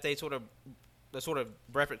that they sort of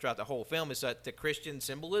reference throughout the whole film is that the Christian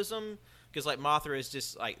symbolism, because Mothra is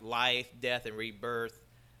just life, death, and rebirth,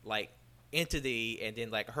 entity, and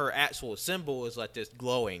then her actual symbol is this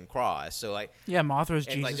glowing cross. So Mothra's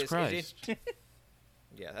Jesus Christ.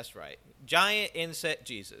 Yeah, that's right. Giant insect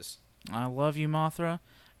Jesus. I love you, Mothra.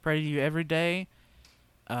 Pray to you every day.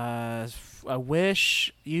 I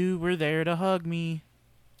wish you were there to hug me.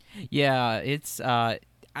 Yeah, it's I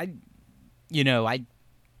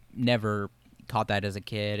never caught that as a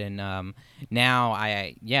kid, and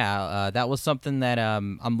now that was something that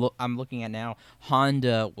I'm looking at now.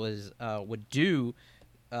 Honda would do,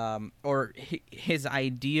 or his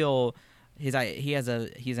ideal. He's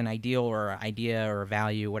an ideal or idea or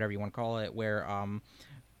value, whatever you want to call it, where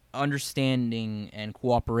understanding and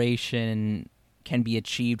cooperation can be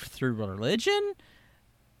achieved through religion,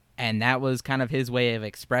 and that was kind of his way of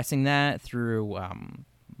expressing that through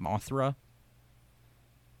Mothra.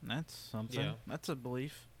 That's something. Yeah. That's a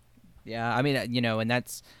belief. Yeah, I mean, and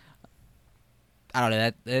that's, I don't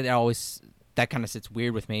know, that kind of sits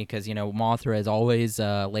weird with me because Mothra is always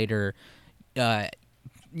later, I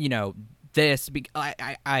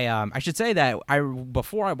should say that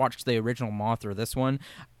before I watched the original Mothra, this one,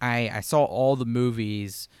 I saw all the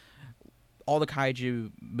movies, all the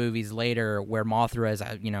kaiju movies later where Mothra is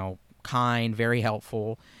kind, very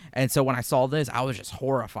helpful, and so when I saw this, I was just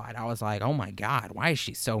horrified. I was like, oh my god, why is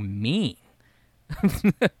she so mean?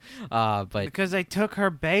 But because they took her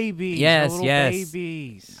babies. Yes, her little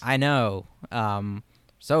babies. I know.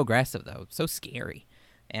 So aggressive though, so scary,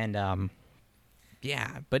 and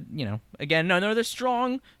yeah, but again, another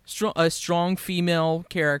strong female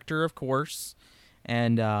character, of course,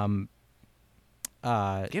 and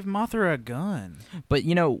give Mothra a gun. But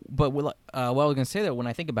what I was gonna say that when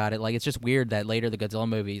I think about it, it's just weird that later the Godzilla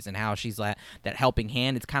movies and how she's that helping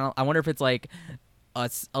hand. It's kind of, I wonder if it's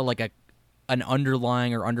an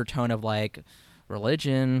underlying or undertone of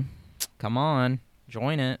religion. Come on,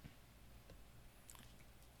 join it.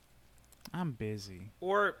 I'm busy.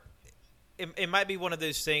 Or it might be one of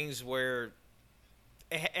those things where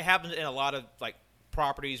it happens in a lot of like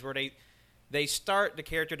properties where they start the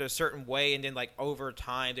character to a certain way, and then like over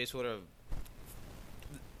time they sort of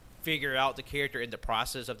figure out the character in the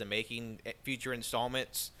process of the making future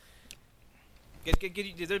installments.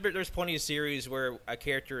 There's plenty of series where a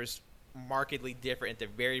character is markedly different at the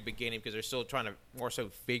very beginning because they're still trying to more so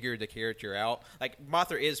figure the character out. Like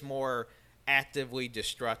Mothra is more actively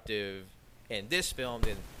destructive in this film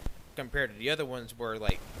than compared to the other ones where,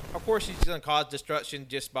 like, of course she's going to cause destruction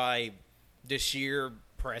just by the sheer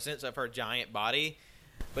presence of her giant body.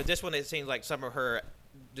 But this one, it seems like some of her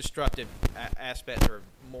destructive aspects are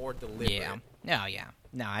more deliberate. Yeah. No, yeah.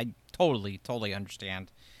 No, I totally understand.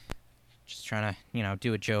 Just trying to,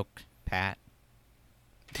 do a joke, Pat.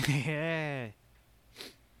 Yeah.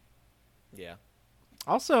 Yeah.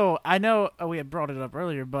 Also, I know we had brought it up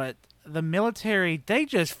earlier, but the military, they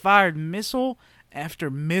just fired missile after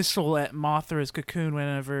missile at Mothra's cocoon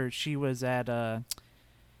whenever she was at the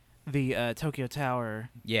Tokyo Tower.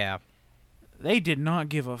 Yeah. They did not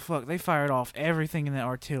give a fuck. They fired off everything in the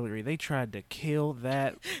artillery. They tried to kill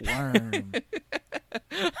that worm.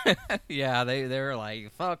 Yeah, they were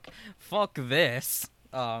like, fuck this.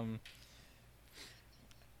 Also,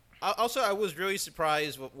 I was really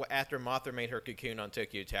surprised after Mothra made her cocoon on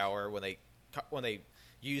Tokyo Tower when they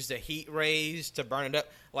used the heat rays to burn it up.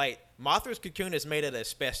 Like, Mothra's cocoon is made of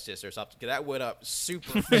asbestos or something, because that went up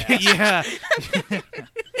super fast. Yeah.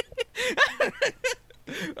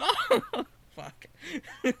 Oh, fuck.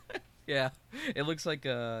 Yeah, it looks like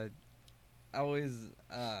I always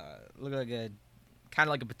look like a kind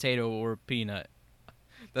of like a potato or a peanut.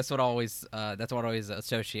 That's what I always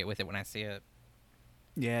associate with it when I see it.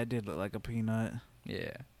 Yeah, it did look like a peanut.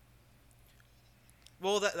 Yeah.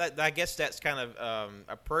 Well, I guess that's kind of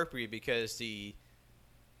appropriate because the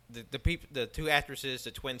two actresses,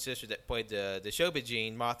 the twin sisters that played the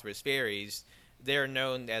Shobijin, Mothra's fairies, they're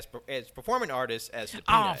known as performing artists as the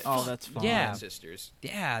Peanuts. Oh, that's fun. Yeah. Sisters.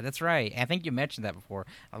 Yeah, that's right. I think you mentioned that before.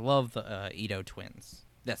 I love the Ito twins.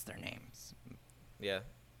 That's their names. Yeah.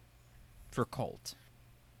 For Colt.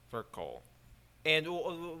 For Cole. And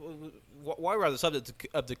while we're on the subject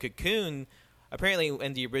of the cocoon, apparently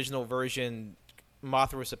in the original version,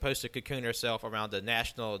 Mothra was supposed to cocoon herself around the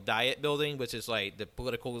National Diet Building, which is like the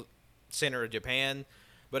political center of Japan.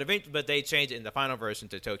 But they changed it in the final version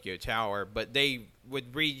to Tokyo Tower. But they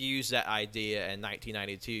would reuse that idea in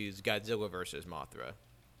 1992's Godzilla vs. Mothra.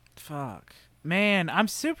 Fuck. Man, I'm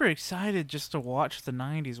super excited just to watch the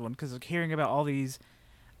 90s one because of hearing about all these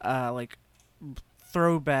like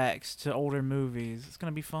throwbacks to older movies. It's going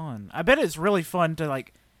to be fun. I bet it's really fun to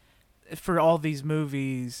like for all these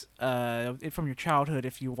movies from your childhood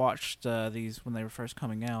if you watched these when they were first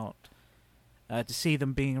coming out to see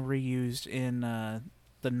them being reused in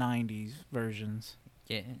the 90s versions.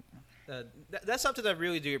 Yeah. That's something I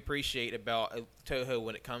really do appreciate about Toho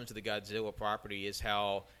when it comes to the Godzilla property is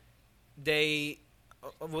how they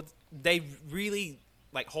really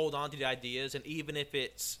like hold on to the ideas, and even if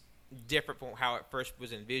it's different from how it first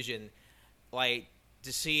was envisioned, like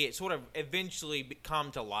to see it sort of eventually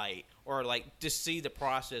come to light, or like to see the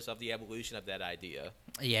process of the evolution of that idea.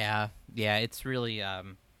 Yeah, it's really I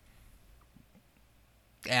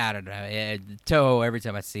don't know. Toho, every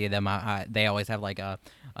time I see them, they always have like a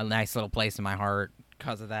nice little place in my heart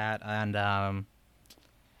because of that. And man,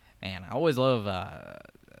 I always love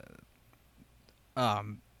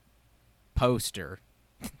poster.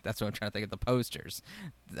 That's what I'm trying to think of, the posters.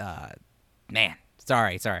 Man,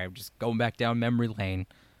 sorry, I'm just going back down memory lane.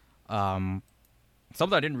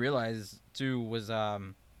 Something I didn't realize too was a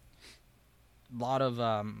lot of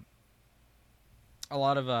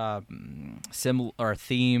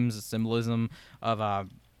symbolism of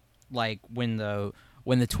like when the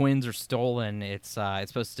twins are stolen, it's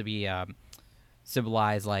supposed to be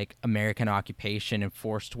symbolize like American occupation and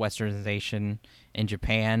forced westernization in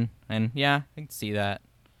Japan, and yeah, I can see that.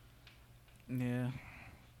 Yeah.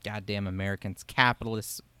 Goddamn Americans,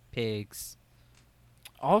 capitalist pigs.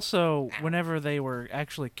 Also, whenever they were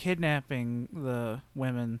actually kidnapping the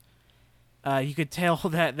women, you could tell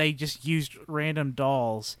that they just used random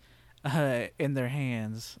dolls in their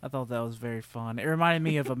hands. I thought that was very fun. It reminded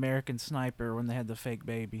me of American Sniper when they had the fake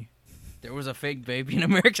baby. There was a fake baby in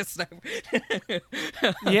American Sniper.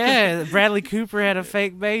 Yeah, Bradley Cooper had a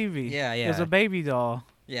fake baby. Yeah. It was a baby doll.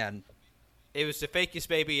 Yeah. It was the fakest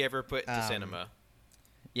baby ever put to cinema.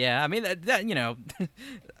 Yeah, I mean that you know,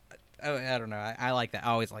 I don't know. I like that. I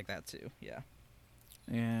always like that too. Yeah.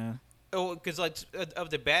 Yeah. Oh, because like of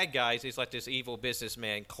the bad guys, he's like this evil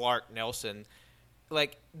businessman, Clark Nelson.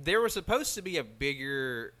 Like there was supposed to be a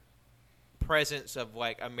bigger presence of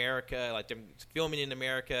like America, like them filming in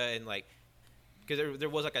America, and like because there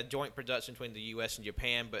was like a joint production between the U.S. and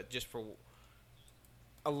Japan, but just for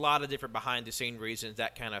a lot of different behind the scene reasons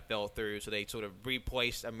that kind of fell through. So they sort of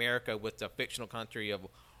replaced America with the fictional country of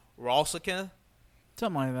Ralsika.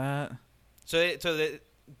 Something like that.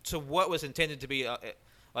 So what was intended to be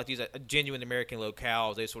like these genuine American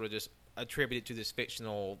locales, they sort of just attributed to this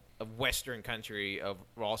fictional Western country of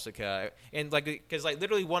Ralsika, and like because like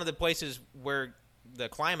literally one of the places where the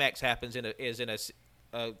climax happens is in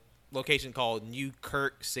a location called New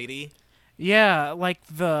Kirk City. Yeah, like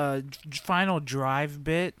the final drive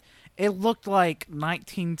bit, it looked like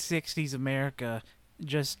 1960s America,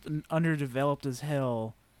 just underdeveloped as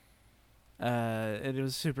hell. It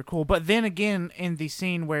was super cool. But then again, in the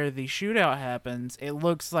scene where the shootout happens, it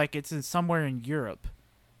looks like it's somewhere in Europe.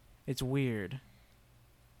 It's weird.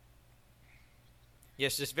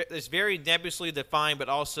 Yes, it's very nebulously defined, but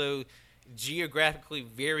also geographically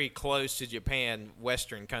very close to Japan,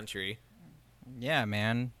 Western country. Yeah,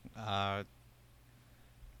 man. I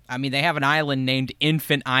mean, they have an island named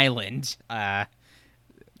Infant Island.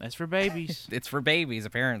 That's for babies. It's for babies,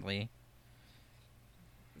 apparently.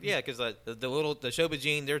 Yeah, because the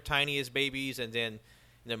Shobijin, they're tiny as babies, and then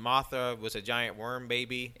the Mothra was a giant worm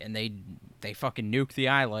baby, And they fucking nuke the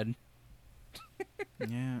island.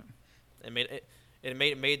 Yeah. It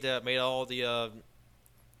made all the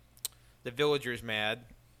villagers mad.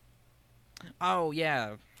 Oh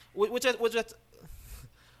yeah. Which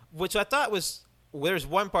I thought was. There's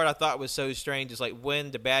one part I thought was so strange. Is like when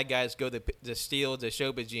the bad guys go to steal the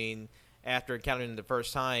Shobijin after encountering them the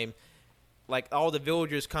first time. Like all the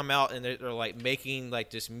villagers come out and they're like making like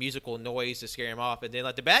this musical noise to scare them off, and then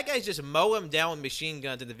like the bad guys just mow them down with machine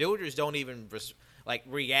guns, and the villagers don't even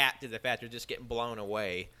react to the fact they're just getting blown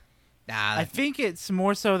away. I think it's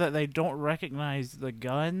more so that they don't recognize the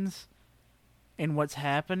guns and what's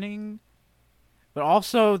happening, but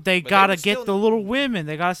also they gotta get the little women.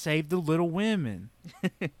 They gotta save the little women.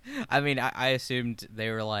 I mean, I assumed they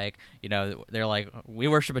were like, you know, they're like, we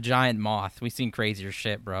worship a giant moth. We've seen crazier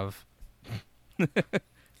shit, bruv.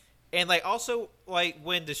 And like also like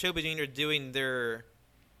when the Shobijin are doing their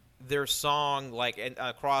song like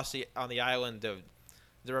on the island,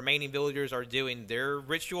 the remaining villagers are doing their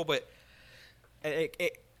ritual, but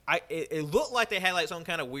it looked like they had like some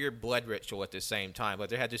kind of weird blood ritual at the same time. Like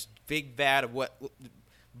they had this big vat of what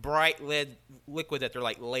bright lead liquid that they're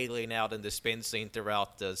like ladling out and dispensing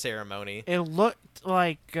throughout the ceremony. It looked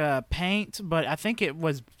like paint, but I think it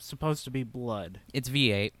was supposed to be blood. It's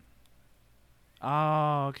V8.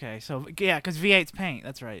 Oh, okay. So yeah, because V8's paint.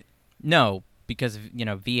 That's right. No, because you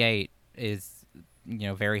know V8 is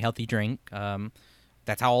very healthy drink.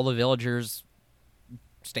 That's how all the villagers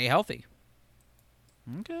stay healthy.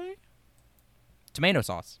 Okay. Tomato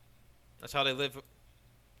sauce. That's how they live.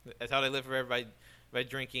 That's how they live for everybody by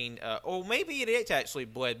drinking. Or maybe it is actually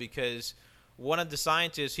blood because one of the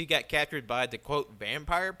scientists he got captured by the quote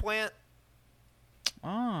vampire plant.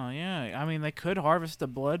 Oh yeah. I mean, they could harvest the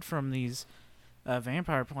blood from these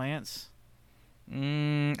vampire plants. I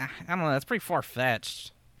don't know. That's pretty far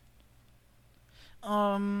fetched.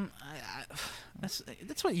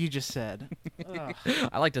 That's what you just said.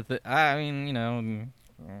 I like to. I mean,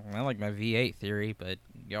 I like my V8 theory, but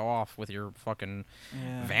go off with your fucking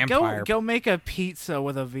vampire. Go make a pizza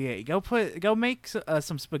with a V8. Go make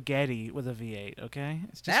some spaghetti with a V8. Okay,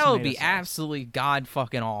 that would be absolutely god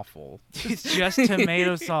fucking awful. It's just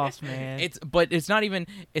tomato sauce, man. It's not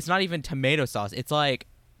even tomato sauce. It's like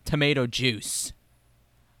tomato juice,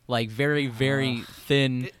 like very very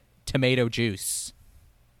thin tomato juice.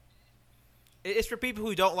 It's for people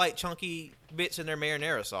who don't like chunky bits in their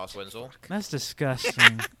marinara sauce, Wenzel. That's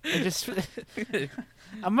disgusting.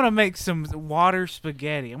 I'm gonna make some water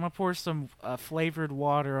spaghetti. I'm gonna pour some flavored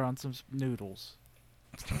water on some noodles.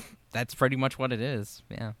 That's pretty much what it is.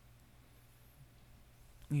 Yeah.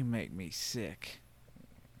 You make me sick.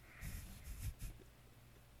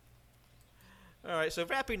 All right, so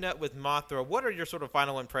wrapping up with Mothra, what are your sort of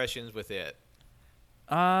final impressions with it?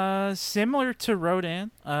 Similar to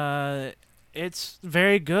Rodan. It's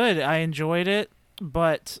very good. I enjoyed it,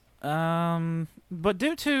 but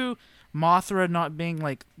due to Mothra not being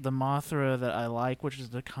like the Mothra that I like, which is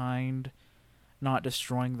the kind not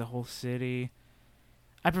destroying the whole city,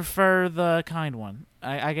 I prefer the kind one.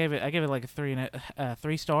 I gave it like a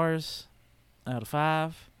 3 stars out of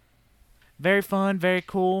 5. Very fun, very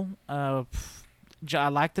cool. I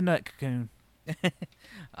like the nut cocoon.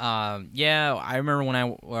 Yeah, I remember when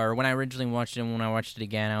I originally watched it, and when I watched it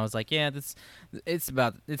again, I was like, yeah, it's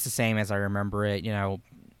the same as I remember it,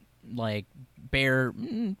 like bare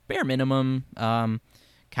minimum.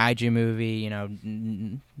 kaiju movie.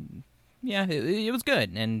 Yeah, it was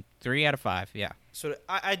good, and 3 out of 5. Yeah. So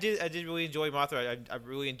I did really enjoy Mothra. I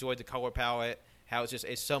really enjoyed the color palette. How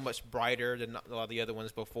it's so much brighter than a lot of the other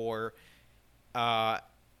ones before. I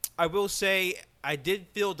will say I did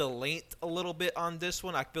feel the length a little bit on this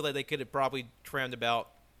one. I feel like they could have probably trimmed about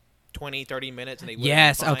 20, 30 minutes, and they would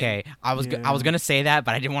have been fine. Okay. I was gonna say that,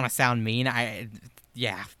 but I didn't want to sound mean.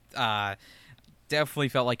 Definitely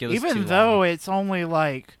felt like it was even too though long. it's only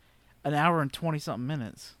like an hour and 20 something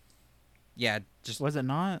minutes. Yeah, just Was it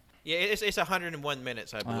not? Yeah, it's 101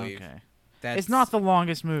 minutes, I believe. Okay. that's It's not the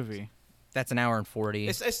longest movie. That's an hour and 40.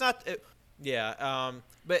 It's not.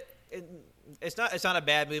 But it's not a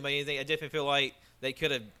bad movie by anything. I definitely feel like they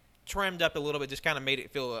could have trimmed up a little bit, just kind of made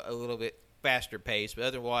it feel a little bit faster paced. But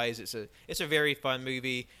otherwise, it's a very fun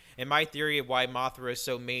movie. And my theory of why Mothra is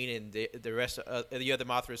so mean and the rest of the other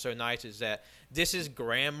Mothra is so nice is that this is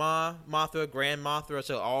Grand Mothra.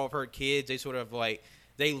 So all of her kids, they sort of like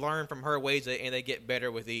they learn from her ways and they get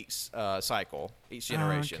better with each cycle, each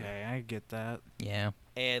generation. Okay, I get that. Yeah.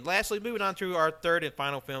 And lastly, moving on to our third and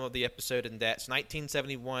final film of the episode, and that's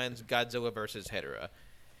 1971's Godzilla vs. Hedorah.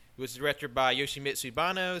 It was directed by Yoshimitsu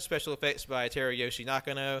Banno, special effects by Teruyoshi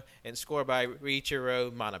Nakano, and score by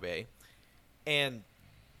Riichiro Manabe. And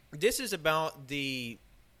this is about the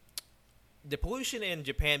pollution in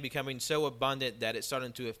Japan becoming so abundant that it's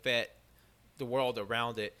starting to affect the world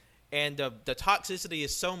around it. And the toxicity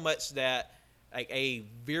is so much that like a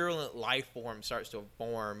virulent life form starts to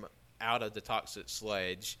form out of the toxic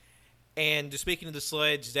sludge. And speaking of the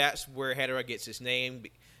sludge, that's where Hedorah gets its name,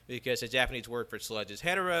 because the Japanese word for sludge is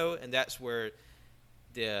Hedoro, and that's where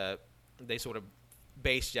they sort of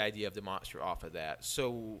base the idea of the monster off of that.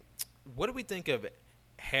 So what do we think of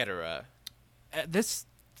Hedorah?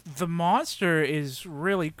 The monster is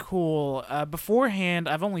really cool. Beforehand,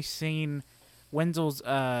 I've only seen Wenzel's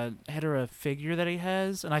Hedorah figure that he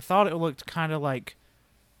has, and I thought it looked kind of like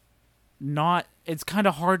it's kind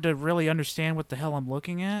of hard to really understand what the hell I'm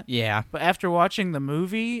looking at. Yeah. But after watching the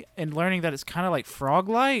movie and learning that it's kind of like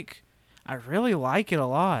frog-like, I really like it a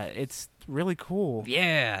lot. It's really cool.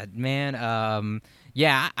 Yeah, man.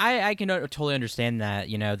 I can totally understand that.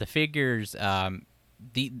 The figures.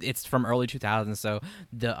 It's from early 2000s, so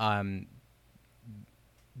the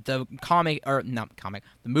comic or not comic,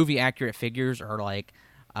 the movie accurate figures are like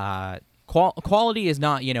quality is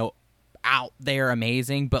not out there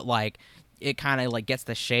amazing, but like it kind of like gets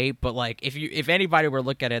the shape. But like if anybody were to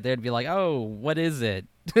look at it, they'd be like, oh, what is it?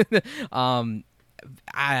 Out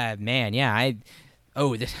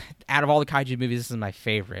of all the kaiju movies, this is my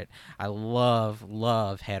favorite. I love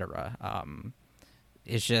Hedorah.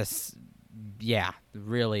 It's just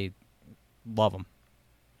really love them.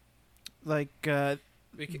 Like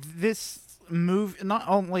this movie, not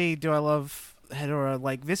only do I love Hedorah,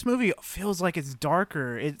 like this movie feels like it's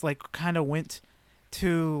darker. It like kind of went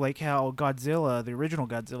to like how Godzilla, the original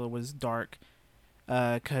Godzilla, was dark,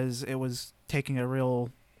 because it was taking a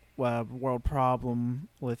real world problem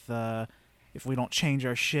with if we don't change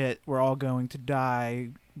our shit, we're all going to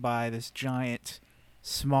die by this giant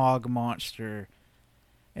smog monster.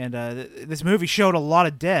 And this movie showed a lot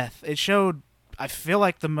of death. It showed, I feel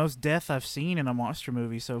like, the most death I've seen in a monster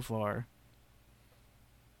movie so far.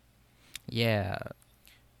 Yeah.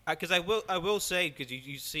 Because I will say, because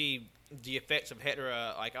you see the effects of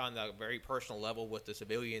Hedorah like on a very personal level with the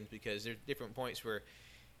civilians, because there's different points where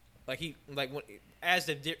as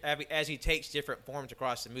he takes different forms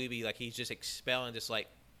across the movie, like he's just expelling this like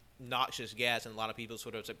noxious gas, and a lot of people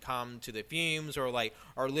sort of succumb to the fumes or like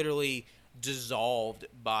are literally dissolved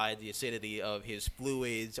by the acidity of his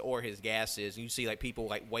fluids or his gases. And you see like people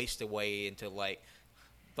like waste away into like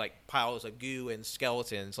piles of goo and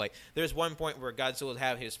skeletons. Like there's one point where Godzilla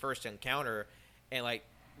have his first encounter, and like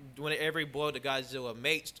when every blow that Godzilla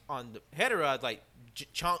makes on the Hedorah, like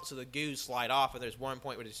chunks of the goo slide off, and there's one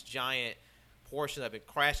point where this giant portion of it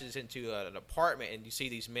crashes into an apartment, and you see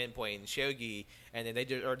these men playing shogi, and then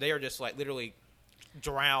they are just like literally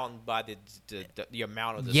drowned by the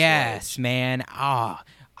amount of the yes, sludge. Man.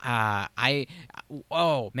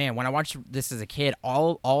 Man, when I watched this as a kid,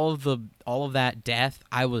 all of that death,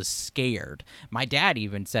 I was scared. My dad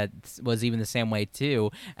even was even the same way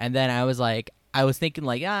too. And then I was thinking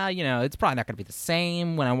like, it's probably not gonna be the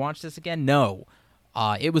same when I watch this again. No.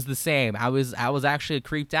 It was the same. I was actually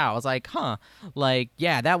creeped out. I was like,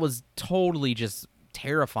 that was totally just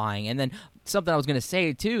terrifying. And then something I was gonna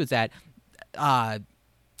say too is that the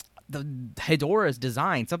Hedorah's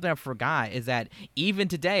design, something I forgot, is that even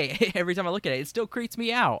today, every time I look at it still creeps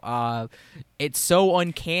me out. It's so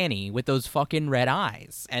uncanny with those fucking red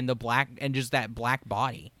eyes and the black and just that black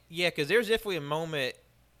body. Yeah, because there's definitely a moment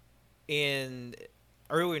in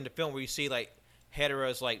earlier in the film where you see like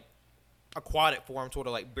Hedera's like aquatic form sort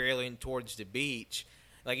of like barreling towards the beach.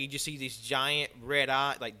 Like you just see these giant red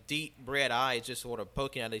eye, like deep red eyes, just sort of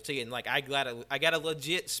poking out of the sea, and like I got a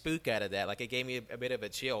legit spook out of that. Like it gave me a bit of a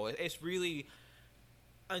chill. It's really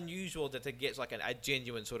unusual that it gets like a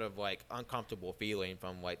genuine sort of like uncomfortable feeling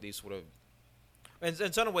from like these sort of, and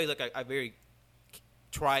in some way like a very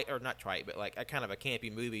trite or not trite, but like a kind of a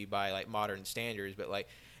campy movie by like modern standards, but like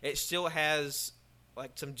it still has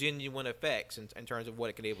like some genuine effects in terms of what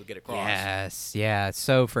it could able to get across. Yes, yeah, it's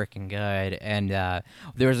so freaking good. And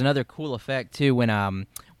there was another cool effect too when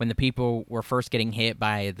the people were first getting hit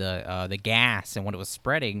by the gas and when it was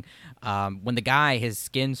spreading. When the guy, his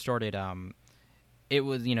skin started it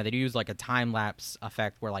was, they used like a time lapse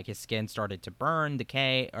effect where like his skin started to burn,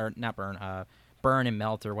 decay, or not burn, burn and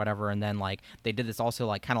melt or whatever. And then like they did this also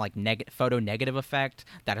like kind of like photo negative effect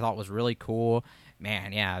that I thought was really cool.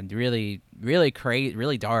 Man, yeah, really, really crazy,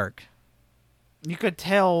 really dark. You could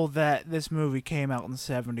tell that this movie came out in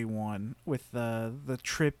 '71 with the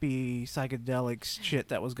trippy psychedelic shit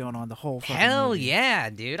that was going on the whole fucking Hell movie.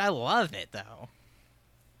 yeah, dude, I love it though.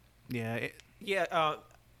 Yeah. Yeah,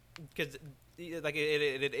 because like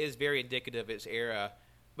it is very indicative of its era,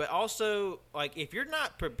 but also like if you're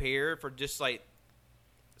not prepared for just like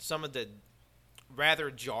some of the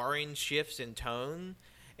rather jarring shifts in tone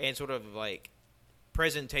and sort of like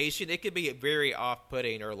presentation, it could be very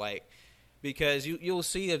off-putting, or like because you'll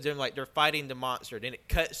see of them like they're fighting the monster, then it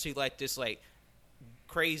cuts to like this like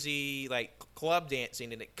crazy like club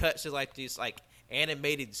dancing, and it cuts to like this like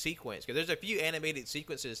animated sequence, because there's a few animated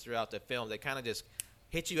sequences throughout the film that kind of just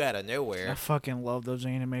hit you out of nowhere. I fucking love those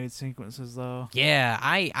animated sequences, though. Yeah,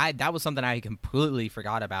 I that was something I completely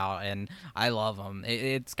forgot about, and I love them.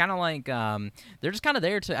 It's kind of like they're just kind of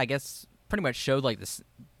there to, I guess, pretty much show like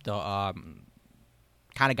the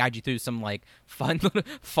kind of guide you through some like fun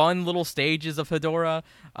little stages of Hedora.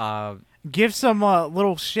 Give some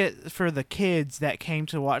little shit for the kids that came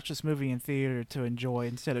to watch this movie in theater to enjoy,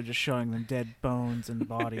 instead of just showing them dead bones and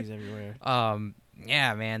bodies everywhere.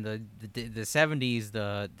 Yeah, man, the 70s,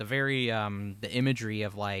 the very the imagery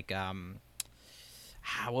of like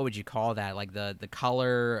what would you call that? Like the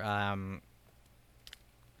color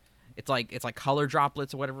it's like color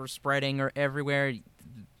droplets or whatever spreading or everywhere.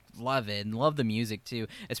 Love it, and love the music too,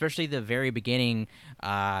 especially the very beginning.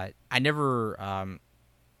 I never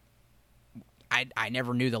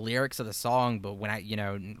knew the lyrics of the song, but when I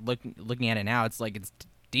looking at it now, it's like it's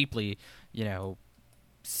deeply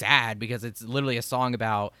sad, because it's literally a song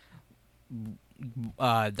about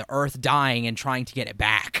the Earth dying and trying to get it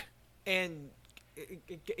back. And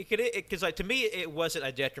because like to me it wasn't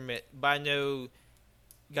a detriment, but I know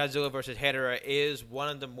Godzilla vs. Hedorah is one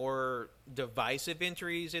of the more divisive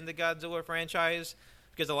entries in the Godzilla franchise,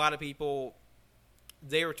 because a lot of people,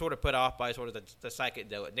 they were sort of put off by sort of the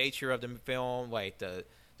psychedelic nature of the film, like the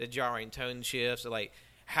jarring tone shifts, like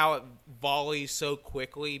how it volleys so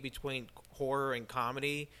quickly between horror and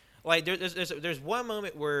comedy. Like there's one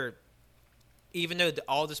moment where even though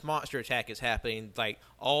all this monster attack is happening, like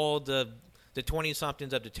all the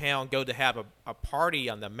 20-somethings of the town go to have a party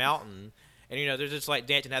on the mountain. And, they're just, like,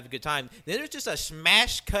 dancing, having a good time. Then there's just a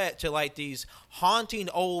smash cut to, like, these haunting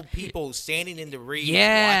old people standing in the reeds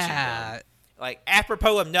watching them. Like,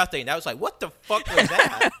 apropos of nothing. I was like, what the fuck was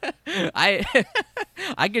that?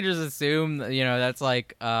 I could just assume, that's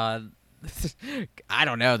like, I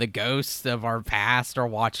don't know, the ghosts of our past are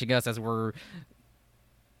watching us as we're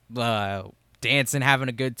dancing, having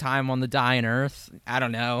a good time on the dying Earth. I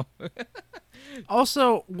don't know.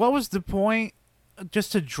 Also, what was the point?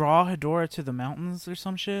 Just to draw Hedorah to the mountains or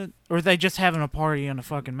some shit? Or are they just having a party on a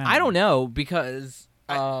fucking mountain? I don't know, because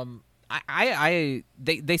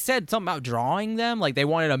they said something about drawing them, like they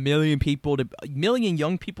wanted a million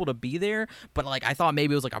young people to be there, but like I thought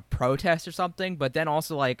maybe it was like a protest or something, but then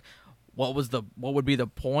also like what would be the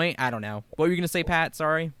point? I don't know. What were you going to say, Pat?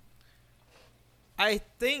 Sorry. I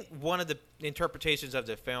think one of the interpretations of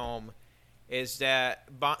the film is that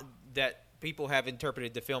people have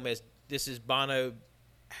interpreted the film as this is Bono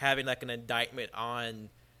having like an indictment on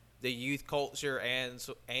the youth culture and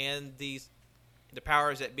the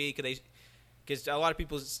powers that be, because a lot of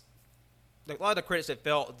the critics have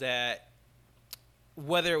felt that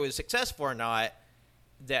whether it was successful or not,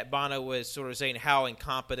 that Bono was sort of saying how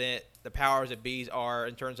incompetent the powers that be are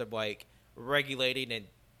in terms of like regulating and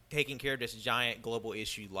taking care of this giant global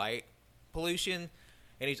issue like pollution,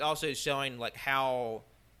 and he's also showing like how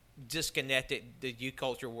disconnected the youth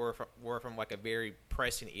culture were from like a very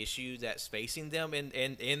pressing issue that's facing them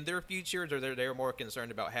in their futures, or they're more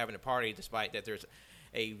concerned about having a party, despite that there's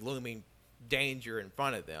a looming danger in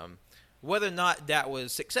front of them. Whether or not that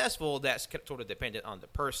was successful, that's sort of dependent on the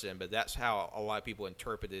person, but that's how a lot of people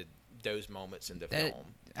interpreted those moments in the film.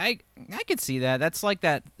 I could see that. That's like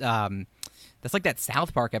that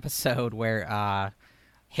South Park episode where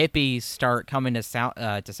hippies start coming to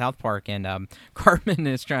South Park, and Cartman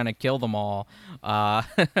is trying to kill them all.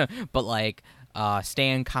 But like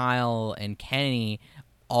Stan, Kyle, and Kenny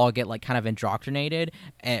all get like kind of indoctrinated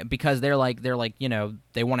because they're like you know,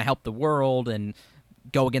 they want to help the world and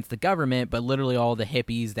go against the government, but literally all the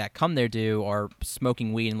hippies that come there are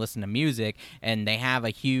smoking weed and listening to music, and they have a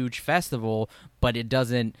huge festival, but it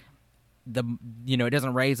doesn't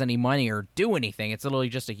raise any money or do anything. It's literally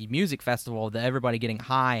just a music festival that everybody getting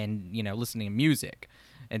high and, you know, listening to music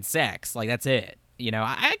and sex. Like, that's it. You know,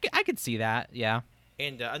 I could see that. Yeah.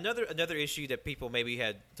 And another issue that people maybe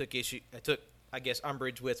took I guess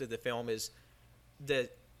umbrage with the film is the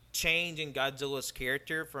change in Godzilla's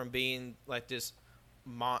character from being like this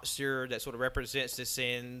monster that sort of represents the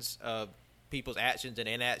sins of people's actions and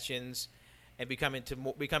inactions, and becoming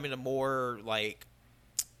a more like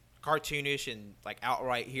cartoonish and like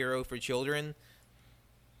outright hero for children.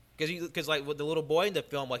 Because like with the little boy in the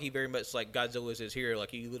film, like he very much like Godzilla is his hero.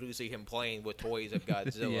 Like you literally see him playing with toys of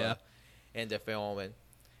Godzilla Yeah. in the film, and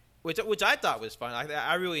which I thought was fun.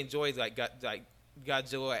 I really enjoyed like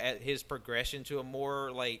Godzilla at his progression to a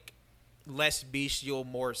more like less bestial,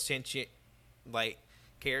 more sentient like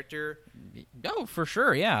character. Oh, for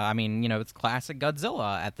sure. Yeah. I mean, you know, it's classic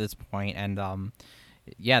Godzilla at this point, and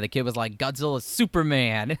yeah, the kid was like, Godzilla's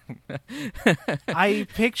Superman. I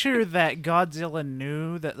picture that Godzilla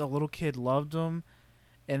knew that the little kid loved him,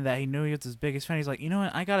 and that he knew he was his biggest fan. He's like, you know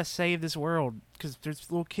what? I gotta save this world because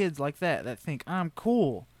there's little kids like that think I'm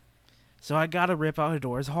cool, so I gotta rip out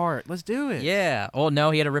Hedorah's heart. Let's do it. Yeah. Well,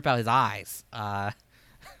 no, he had to rip out his eyes,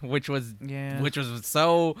 which was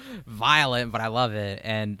so violent, but I love it.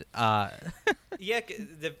 And Yeah,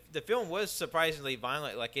 the film was surprisingly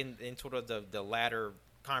violent. Like in sort of the latter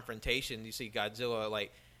confrontation, you see Godzilla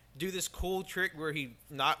like do this cool trick where he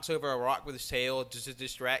knocks over a rock with his tail just to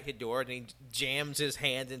distract Hedorah, and he jams his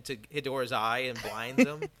hand into Hedorah's eye and blinds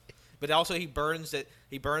him. But also he burns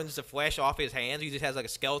the flesh off his hands. He just has like a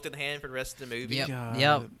skeleton hand for the rest of the movie. Yep. God.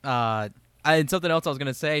 Yep. And something else I was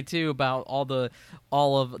gonna say too about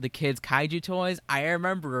all of the kids' kaiju toys. I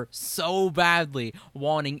remember so badly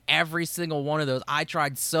wanting every single one of those. I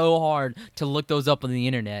tried so hard to look those up on the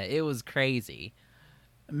internet. It was crazy.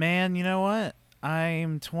 Man, you know what?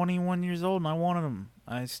 I'm 21 years old and I wanted them.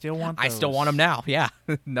 I still want those. I still want them now. Yeah,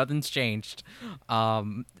 nothing's changed.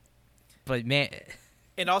 But man,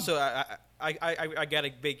 And also, I got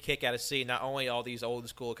a big kick out of seeing not only all these old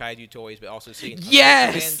school kaiju toys, but also seeing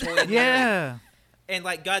Yes! Ultraman toy in there. Yeah. And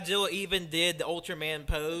like Godzilla even did the Ultraman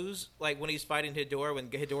pose, like when he's fighting Hedorah, when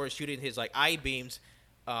Hedorah's shooting his like eye beams,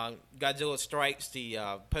 Godzilla strikes the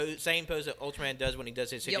same pose that Ultraman does when he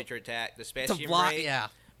does his signature attack, the Specium block, Ray. yeah.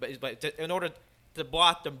 But in order to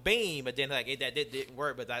block the beam, but then like that didn't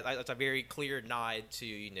work. But that's a very clear nod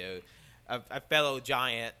to a fellow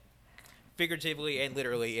giant, figuratively and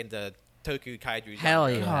literally in the Toku Kaiju. Hell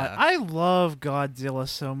genre. yeah. God, I love Godzilla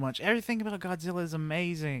so much. Everything about Godzilla is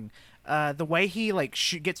amazing. The way he like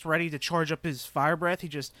gets ready to charge up his fire breath, he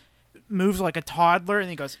just moves like a toddler, and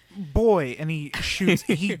he goes boy, and he shoots.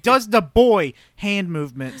 He does the boy hand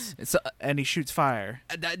movements, So and he shoots fire.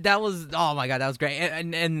 that was, oh my god, that was great.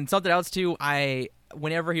 And something else too.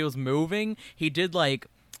 Whenever he was moving, he did like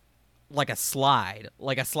a slide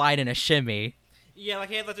and a shimmy. Yeah, like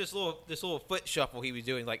he had like this little foot shuffle he was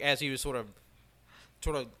doing, like as he was sort of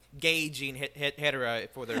gauging Hedorah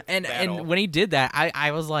for their battle. And when he did that,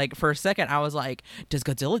 I was like, for a second, I was like, does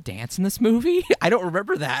Godzilla dance in this movie? I don't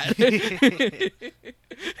remember that.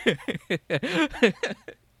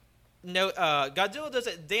 No, Godzilla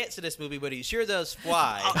doesn't dance in this movie, but he sure does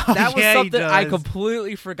fly. That was Yeah, he something I does.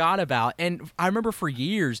 completely forgot about. And I remember for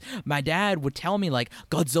years, my dad would tell me, like,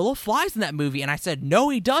 Godzilla flies in that movie. And I said, no,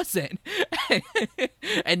 he doesn't.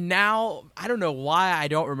 And now, I don't know why I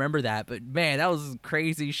don't remember that. But, man, that was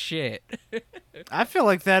crazy shit. I feel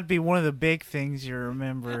like that'd be one of the big things you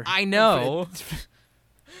remember. I know.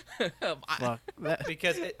 Fuck.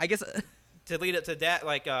 Because I guess... to lead up to that,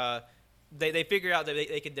 like they figure out that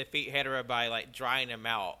they can defeat Hedorah by like drying him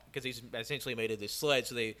out because he's essentially made of this sludge.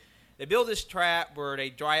 So they build this trap where they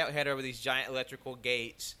dry out Hedorah with these giant electrical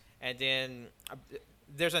gates, and then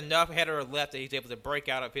there's enough Hedorah left that he's able to break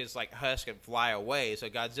out of his like husk and fly away. So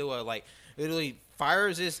Godzilla like literally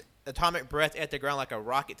fires his atomic breath at the ground like a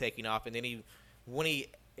rocket taking off, and then when he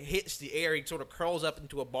hits the air, he sort of curls up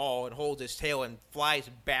into a ball and holds his tail and flies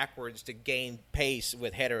backwards to gain pace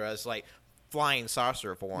with Hedorah's like flying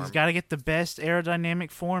saucer form. He's got to get the best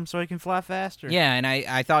aerodynamic form so he can fly faster. Yeah, and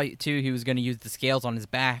I thought too he was going to use the scales on his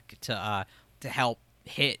back to help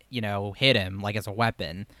hit him like as a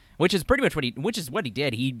weapon, which is pretty much what he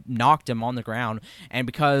did. He knocked him on the ground, and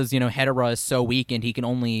because Hedorah is so weakened, he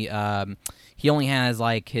only has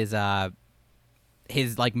like his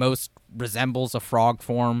like most resembles a frog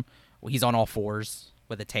form. He's on all fours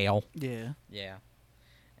with a tail. Yeah. Yeah.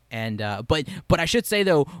 And but I should say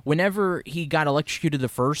though, whenever he got electrocuted the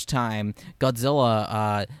first time,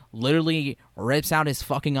 Godzilla literally rips out his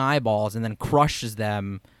fucking eyeballs and then crushes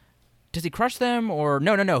them. Does he crush them or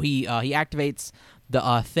no? He activates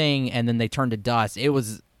the thing and then they turn to dust. It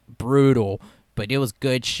was brutal, but it was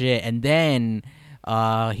good shit. And then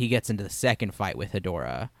he gets into the second fight with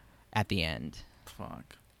Hedorah at the end.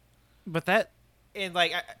 Fuck. But that. And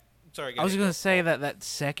like, sorry. I was going to say that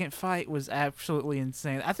second fight was absolutely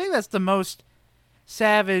insane. I think that's the most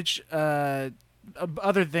savage, other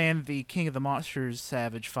than the King of the Monsters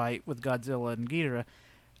savage fight with Godzilla and Ghidorah.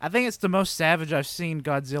 I think it's the most savage I've seen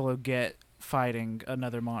Godzilla get fighting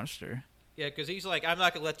another monster. Yeah, because he's like, I'm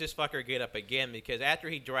not gonna let this fucker get up again, because after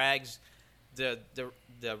he drags the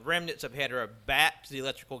remnants of Hedorah back to the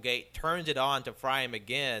electrical gate, turns it on to fry him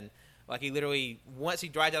again. Like, he literally, once he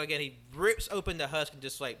dries out again, he rips open the husk and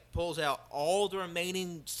just like pulls out all the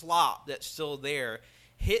remaining slop that's still there,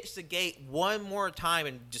 hits the gate one more time,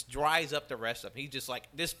 and just dries up the rest of him. He's just like,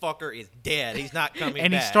 this fucker is dead. He's not coming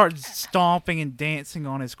And back. he starts stomping and dancing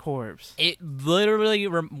on his corpse. It literally,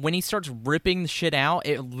 when he starts ripping the shit out,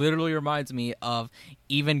 it literally reminds me of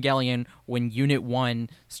Evangelion when Unit 1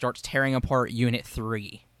 starts tearing apart Unit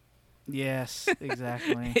 3. Yes,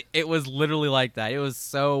 exactly. It was literally like that. It was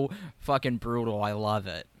so fucking brutal. I love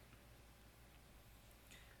it.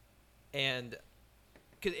 And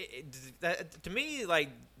cause to me, like,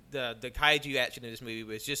 the kaiju action in this movie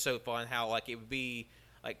was just so fun. How like it would be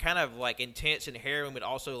like kind of like intense and harrowing, but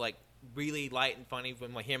also like really light and funny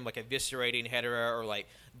when like him like eviscerating Hedorah, or like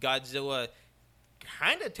Godzilla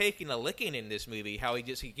kind of taking a licking in this movie. How he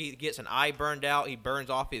gets an eye burned out, he burns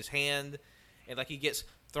off his hand, and like he gets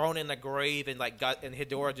thrown in the grave, and like and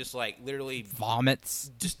Hedorah just like literally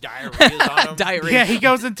Vomits. just diarrheas on him. Diarrhea. Yeah, he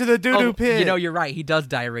goes into the doo-doo pit. You're right. He does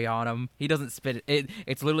diarrhea on him. He doesn't spit it.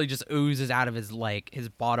 It's literally just oozes out of his his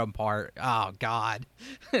bottom part. Oh God.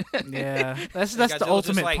 Yeah, that's Godzilla's the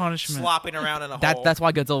ultimate just, like, punishment. slopping around in a hole. That's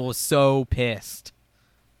why Godzilla was so pissed.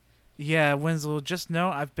 Yeah, Winslow, just know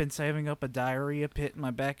I've been saving up a diarrhea pit in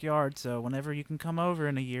my backyard, so whenever you can come over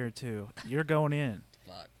in a year or two, you're going in.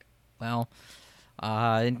 Fuck. Well,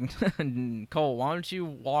 Cole, why don't you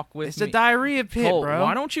walk with It's me? a diarrhea pit, Cole, bro.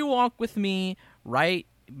 why don't you walk with me right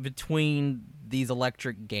between these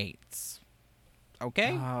electric gates?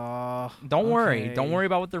 Okay? Don't worry. okay. Don't worry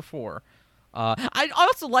about what they're for. I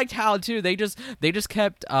also liked how too they just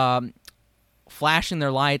kept flashing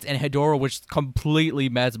their lights, and Hedorah was completely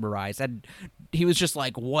mesmerized, and he was just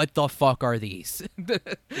like, "What the fuck are these?"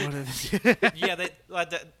 What is Yeah,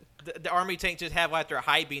 the army tanks just have like their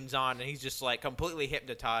high beams on, and he's just like completely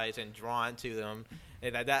hypnotized and drawn to them,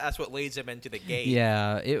 and that's what leads him into the gate.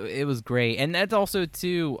 Yeah, it was great, and that's also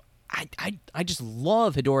too. I just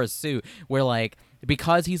love Hedorah's suit, where like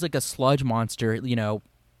because he's like a sludge monster,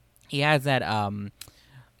 he has that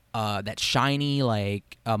that shiny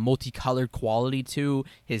like multicolored quality to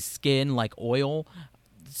his skin, like oil.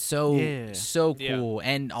 So cool,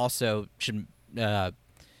 and also should.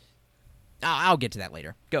 I'll get to that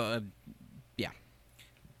later. Go. Yeah.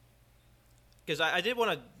 Because I did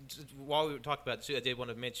want to, while we were talking about the suit, I did want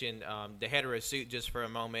to mention the Hedorah suit just for a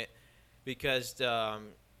moment, because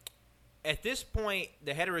at this point,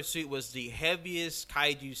 the Hedorah suit was the heaviest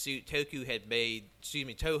kaiju suit Toho had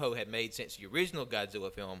made since the original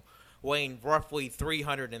Godzilla film, weighing roughly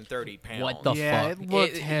 330 pounds. What the Yeah, fuck? it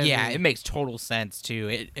looked heavy. Yeah, it makes total sense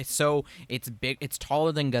too. It's big. It's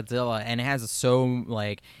taller than Godzilla, and it has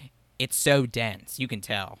it's so dense. You can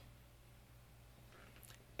tell.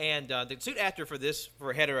 And the suit actor for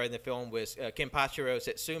Hedorah in the film was Kenpachiro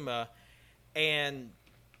Setsuma, and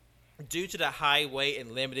due to the high weight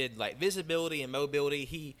and limited like visibility and mobility,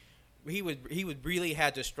 he would really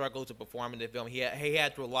had to struggle to perform in the film. He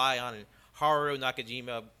had to rely on Haruo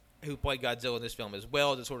Nakajima, who played Godzilla in this film as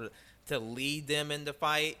well, to lead them in the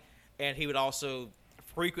fight, and he would also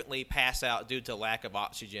frequently pass out due to lack of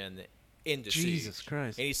oxygen in the suit. Jesus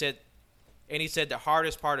Christ. And he said the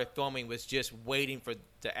hardest part of filming was just waiting for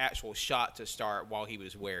the actual shot to start while he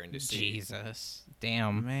was wearing the suit. Jesus,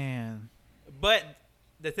 damn. Man. But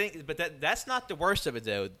that's not the worst of it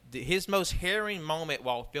though. His most harrowing moment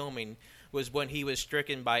while filming was when he was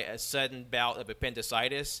stricken by a sudden bout of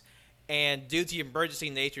appendicitis, And due to the emergency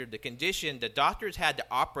nature of the condition, the doctors had to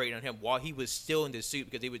operate on him while he was still in the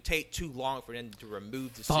suit because it would take too long for them to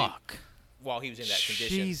remove the suit while he was in that condition.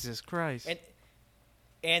 Jesus Christ.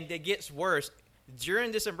 And it gets worse.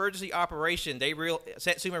 During this emergency operation,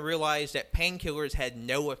 Satsuma realized that painkillers had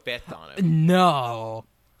no effect on him. No.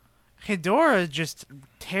 Hedora just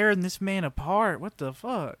tearing this man apart. What the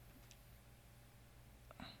fuck?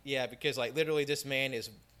 Yeah, because like literally this man is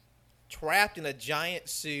trapped in a giant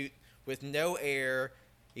suit with no air.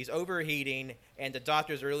 He's overheating, and the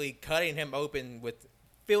doctors are really cutting him open with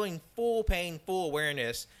feeling full pain, full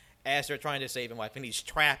awareness as they're trying to save him life, and he's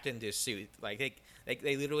trapped in this suit. Like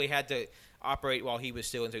they literally had to operate while he was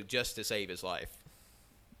still in suit just to save his life.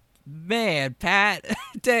 Man, Pat,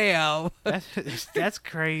 damn. That's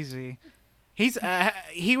crazy.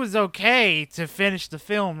 He was okay to finish the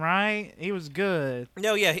film, right? He was good.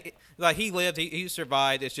 No, yeah, he lived, he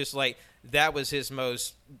survived. It's just like that was his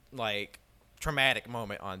most like traumatic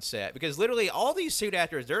moment on set, because literally all these suit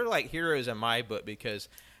actors, they're like heroes in my book, because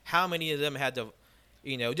how many of them had to,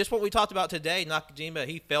 just what we talked about today, Nakajima,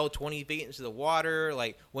 he fell 20 feet into the water.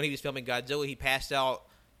 Like when he was filming Godzilla, he passed out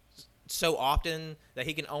so often that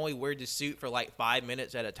he can only wear the suit for like 5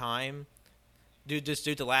 minutes at a time, due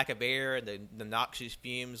to lack of air and the noxious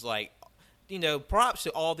fumes. Like, props to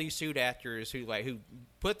all these suit actors who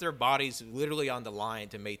put their bodies literally on the line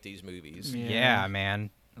to make these movies. Yeah, man.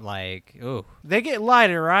 Like, ooh. They get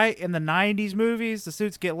lighter, right? In the 90s movies, the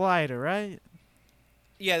suits get lighter, right?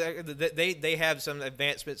 Yeah, they have some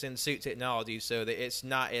advancements in suit technology, so that it's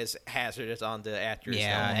not as hazardous on the actors.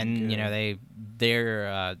 Yeah, and they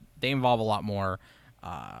involve a lot more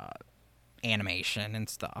animation and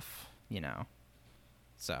stuff,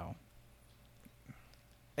 So.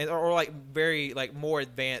 And or like very like more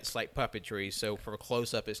advanced like puppetry. So for a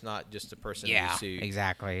close up, it's not just a person in a suit. Yeah,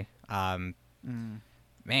 exactly. Man,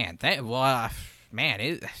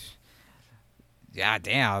 God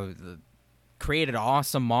damn. Created an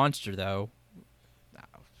awesome monster, though.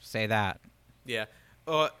 I'll say that. Yeah.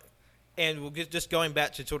 And we'll just going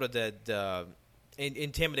back to sort of the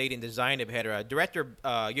intimidating design of Hedorah, director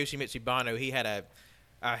Yoshimitsu Banno, he had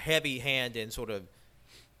a heavy hand in sort of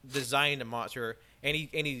designing the monster. And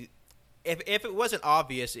he if it wasn't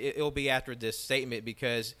obvious, it'll be after this statement,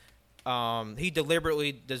 because he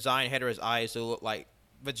deliberately designed Hedorah's eyes to look like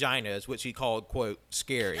vaginas, which he called, quote,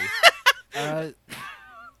 scary.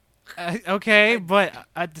 Okay, but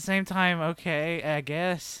at the same time, okay, I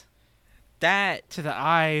guess. That to the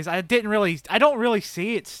eyes, I don't really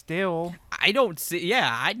see it still. I don't see. Yeah,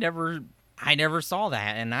 I never saw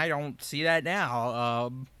that, and I don't see that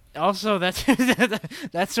now. Also, that's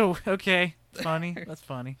okay. Funny. That's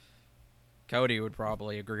funny. Cody would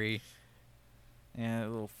probably agree. Yeah, a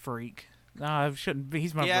little freak. No, I shouldn't be.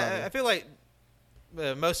 He's my brother. Yeah, I feel like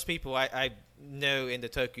most people I know in the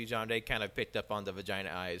Toku genre, they kind of picked up on the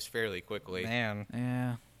vagina eyes fairly quickly. Man.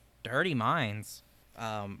 Yeah. Dirty minds.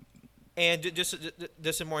 And just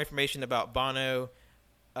some more information about Banno,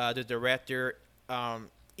 the director.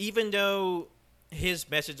 Even though his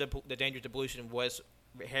message of the dangers of pollution was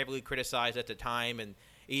heavily criticized at the time, and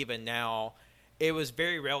even now, it was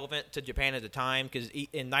very relevant to Japan at the time, because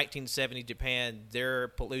in 1970 Japan, their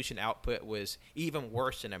pollution output was even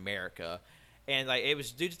worse than America. And like it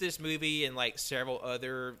was due to this movie and like several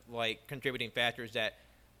other like contributing factors that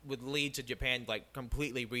would lead to Japan like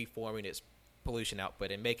completely reforming its pollution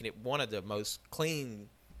output and making it one of the most clean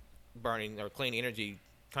burning or clean energy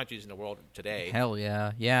countries in the world today. Hell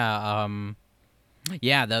yeah, yeah.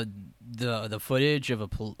 Yeah, the footage of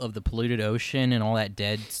the polluted ocean and all that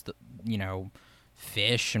dead,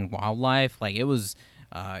 fish and wildlife. Like it was,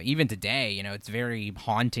 even today, it's very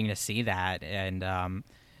haunting to see that. And I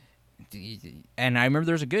remember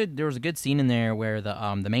there was a good scene in there where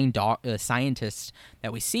the main scientist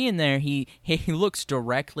that we see in there, he looks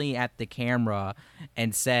directly at the camera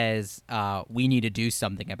and says, "We need to do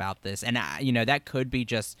something about this." And that could be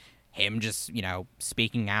just him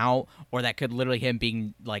speaking out, or that could literally him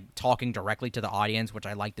being like talking directly to the audience, which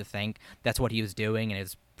I like to think that's what he was doing. And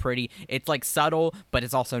it's like subtle, but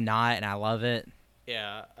it's also not, and I love it.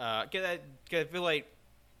 Yeah, 'cause I feel like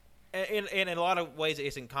in a lot of ways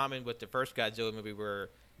it's in common with the first Godzilla movie, where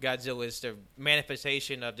Godzilla is the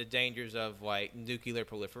manifestation of the dangers of like nuclear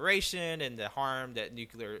proliferation and the harm that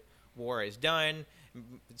nuclear war has done.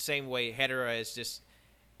 Same way Hedorah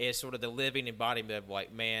is sort of the living embodiment of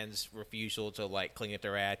like man's refusal to like clean up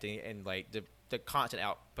their act and like the constant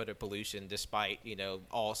output of pollution, despite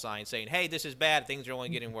all signs saying, hey, this is bad, things are only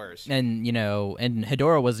getting worse. And and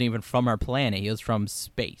Hedorah wasn't even from our planet, he was from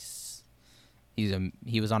space.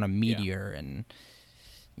 He was on a meteor. And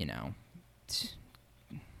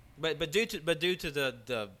due to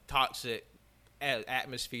the toxic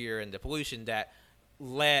atmosphere and the pollution that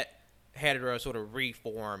let Hedera sort of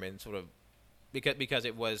reform and sort of because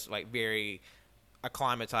it was like very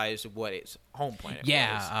acclimatized to what its home planet was.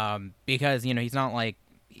 Yeah, because he's not like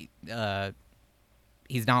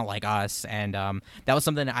us, and that was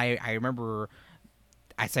something I remember.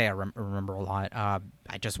 Remember a lot.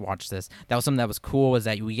 I just watched this. That was something that was cool. Was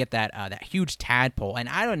that we get that huge tadpole, and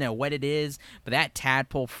I don't know what it is, but that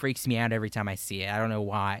tadpole freaks me out every time I see it. I don't know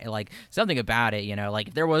why. Like something about it, like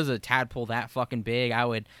if there was a tadpole that fucking big, I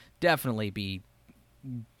would definitely be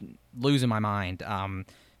losing my mind.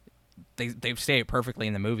 They say it perfectly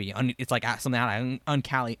in the movie. It's like something out of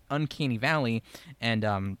Uncanny Valley,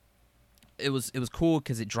 and it was cool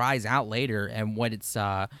because it dries out later, and what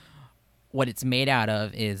it's made out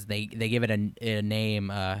of is they give it a name,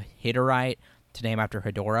 Hidorite, to name after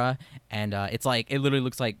Hedora, and it's like it literally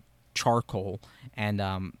looks like charcoal, and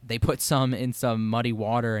they put some in some muddy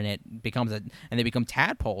water, and it becomes and they become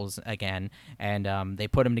tadpoles again, and they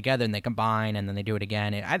put them together and they combine, and then they do it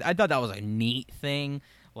again. And I thought that was a neat thing,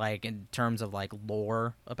 like in terms of like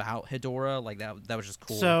lore about Hedora, like that was just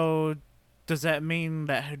cool. So, does that mean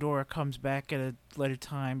that Hedora comes back at a later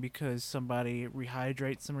time because somebody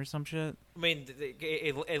rehydrates him or some shit? I mean,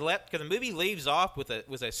 it left because the movie leaves off with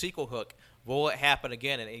a sequel hook. Will it happen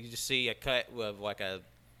again? And you just see a cut of like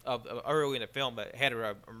of early in the film, but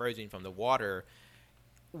Hedera emerging from the water,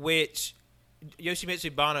 which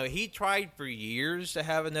Yoshimitsu Banno, he tried for years to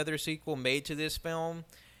have another sequel made to this film,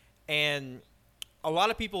 and a lot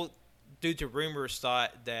of people, due to rumors,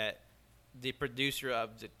 thought that the producer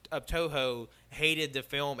of Toho hated the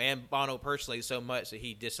film and Banno personally so much that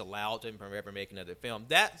he disallowed him from ever making another film.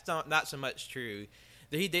 That's not so much true.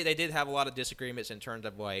 They did have a lot of disagreements in terms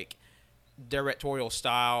of like directorial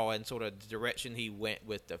style and sort of the direction he went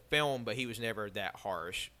with the film, but he was never that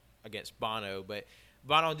harsh against Banno. But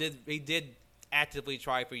Banno did actively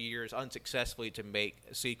try for years unsuccessfully to make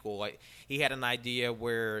a sequel. Like he had an idea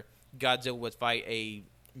where Godzilla would fight a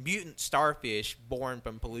mutant starfish born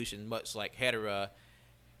from pollution, much like Hedera,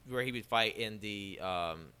 where he would fight in the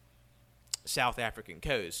South African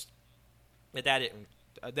coast. But that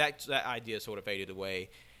idea sort of faded away,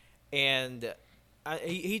 and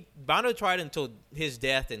Banno tried until his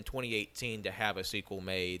death in 2018 to have a sequel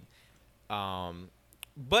made. But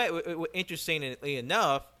interestingly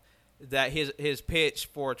enough, that his pitch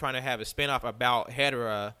for trying to have a spinoff about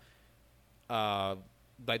Hedera,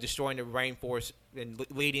 by destroying the rainforest and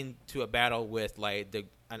leading to a battle with like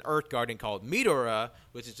an Earth Guardian called Midora,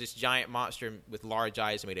 which is this giant monster with large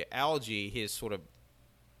eyes made of algae. His sort of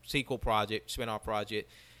sequel project, spinoff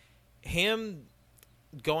project, him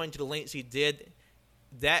going to the lengths he did,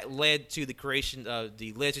 that led to the creation of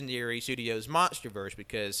the Legendary Studios MonsterVerse,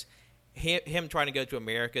 because him trying to go to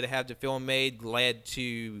America to have the film made led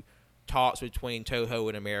to talks between Toho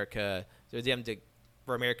and America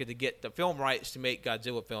for America to get the film rights to make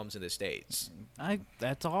Godzilla films in the States.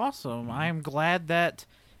 That's awesome. I'm glad that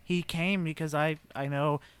he came, because I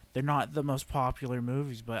know they're not the most popular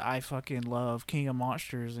movies, but I fucking love King of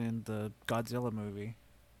Monsters and the Godzilla movie.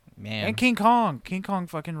 Man. And King Kong. King Kong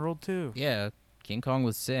fucking ruled too. Yeah, King Kong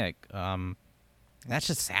was sick. That's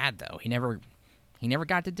just sad though. He never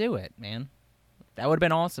got to do it, man. That would have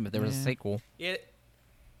been awesome if there was a sequel. Yeah.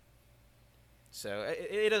 So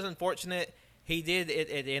it is unfortunate. He did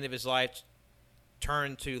at the end of his life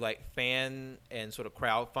turn to like fan and sort of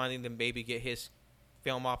crowdfunding to maybe get his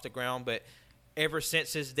film off the ground, but ever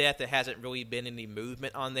since his death, there hasn't really been any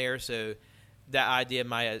movement on there. So that idea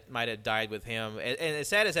might have died with him. And as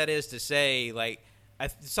sad as that is to say, like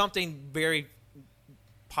something very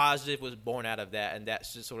positive was born out of that, and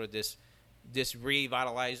that's just sort of this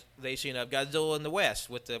revitalization of Godzilla in the West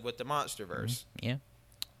with the MonsterVerse. Mm-hmm. Yeah.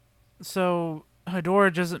 So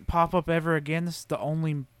Hedora doesn't pop up ever again. This is the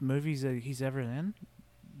only movies that he's ever in.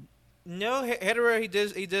 No, Hedera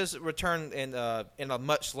he does return in a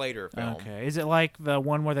much later film. Okay, is it like the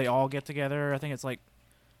one where they all get together? I think it's like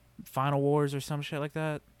Final Wars or some shit like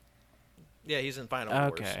that. Yeah, he's in Final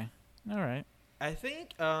Wars. Okay, all right. I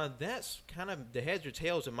think that's kind of the heads or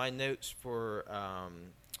tails of my notes for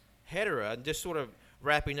Hedera. And just sort of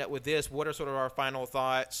wrapping up with this, what are sort of our final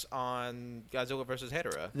thoughts on Godzilla vs.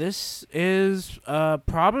 Hedera? This is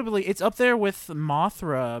probably, it's up there with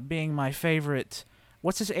Mothra being my favorite.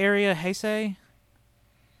 What's this area, Heisei?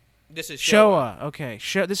 This is Showa. Okay,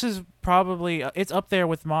 this is probably, it's up there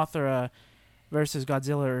with Mothra versus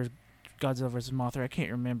Godzilla, or Godzilla versus Mothra. I can't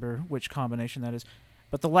remember which combination that is.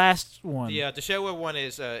 But the last one. Yeah, the Showa one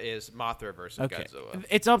is Mothra versus Godzilla.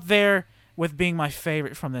 It's up there with being my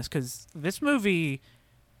favorite from this, because this movie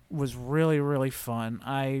was really, really fun.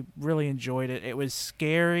 I really enjoyed it. It was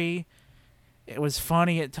scary. It was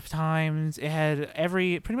funny at times. It had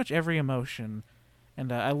pretty much every emotion,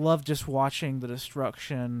 and I love just watching the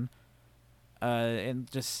destruction,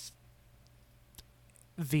 and just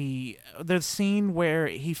the scene where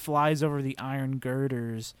he flies over the iron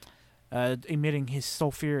girders, emitting his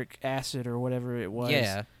sulfuric acid or whatever it was.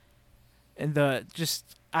 Yeah. And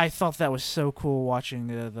I thought that was so cool watching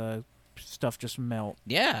the stuff just melt.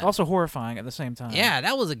 Yeah. Also horrifying at the same time. Yeah,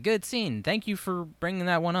 that was a good scene. Thank you for bringing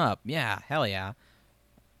that one up. Yeah, hell yeah.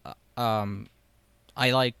 I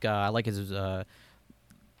like his where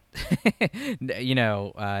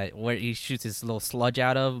he shoots his little sludge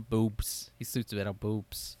out of boobs. He shoots it out of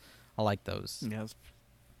boobs. I like those. Yes.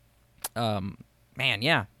 Man,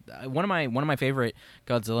 yeah. One of my favorite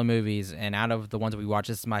Godzilla movies, and out of the ones we watched,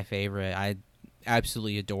 this is my favorite. I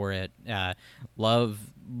absolutely adore it.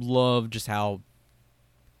 Love just how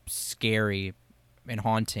scary and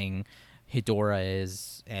haunting Hedorah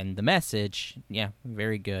is, and the message. Yeah,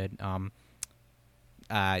 very good.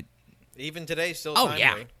 Even today, still Oh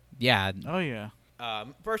timely. yeah. Oh yeah.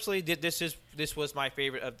 Personally, this was my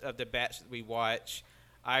favorite of the batch that we watch.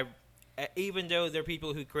 Even though there are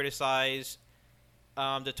people who criticize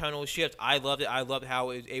the tonal shift, I loved it. I loved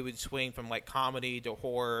how it would swing from like comedy to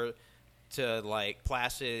horror to like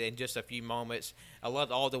placid in just a few moments. I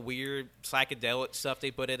loved all the weird psychedelic stuff they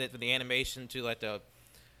put in it, from the animation to like the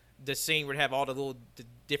scene would have all the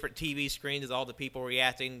different TV screens with all the people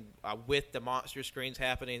reacting with the monster screens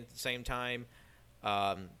happening at the same time.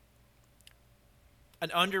 An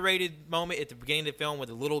underrated moment at the beginning of the film where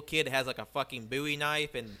the little kid has like a fucking Bowie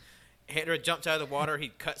knife and Hitler jumps out of the water. He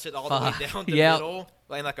cuts it all the way down the middle,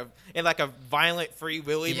 in like a violent Free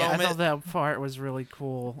Willy I moment. thought that part was really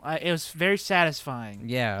cool. It was very satisfying.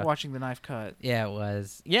 Yeah. Watching the knife cut. Yeah, it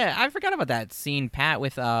was. Yeah, I forgot about that scene, Pat,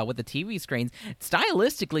 with the TV screens.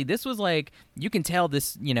 Stylistically, this was like, you can tell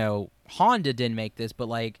this, Honda didn't make this, but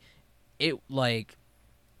like,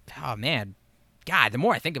 oh man, God, the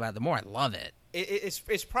more I think about it, the more I love it.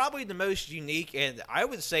 It's probably the most unique, and I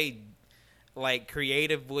would say like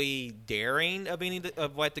creatively daring of any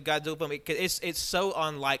of like the Godzilla film. It's so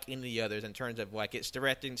unlike any of the others in terms of like its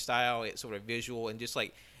directing style, its sort of visual, and just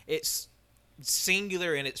like it's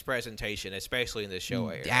singular in its presentation, especially in the show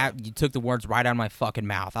area. Yeah, you took the words right out of my fucking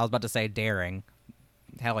mouth. I was about to say daring.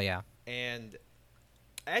 Hell yeah. And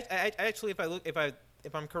actually,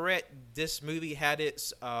 if I'm correct, this movie had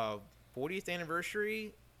its 40th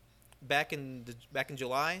anniversary back in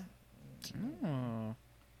July. Oh,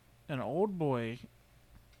 an old boy.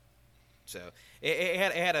 So it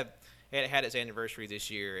had its anniversary this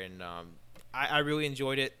year, and I really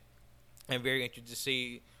enjoyed it. I'm very interested to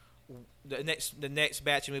see the next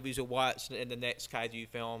batch of movies we'll watch in the next kaiju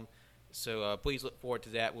film. So please look forward to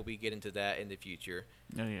that. We'll be getting to that in the future.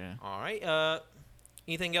 Oh yeah. All right.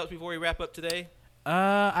 Anything else before we wrap up today?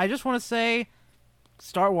 I just want to say,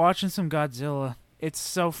 start watching some Godzilla. It's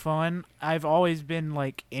so fun. I've always been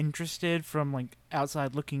like interested from like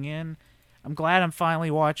outside looking in. I'm glad I'm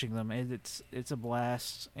finally watching them. It's a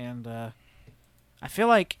blast, and I feel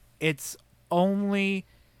like it's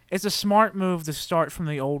a smart move to start from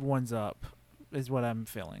the old ones up, is what I'm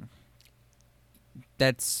feeling.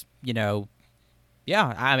 That's, yeah,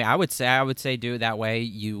 I mean, I would say do it that way,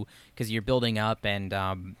 because you're building up,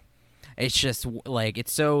 and it's just like,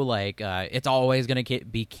 it's so like, it's always gonna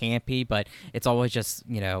be campy, but it's always just,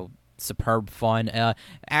 superb fun.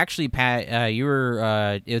 Actually, Pat, you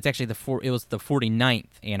were it was actually it was the 49th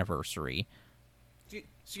anniversary.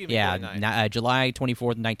 Excuse me, Yeah, 49. July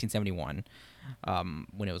 24th, 1971,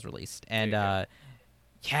 when it was released. And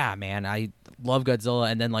yeah, man, I love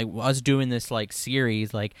Godzilla. And then like us doing this like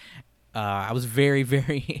series, like I was very,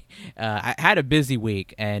 very I had a busy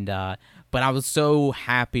week, and but I was so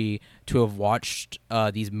happy to have watched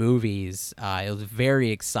these movies. I was very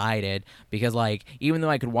excited because, like, even though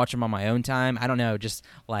I could watch them on my own time, I don't know, just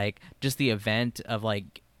the event of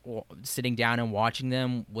like sitting down and watching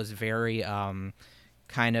them was very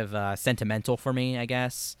kind of sentimental for me, I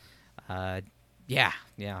guess. Yeah,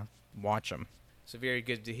 watch them. So very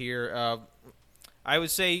good to hear. I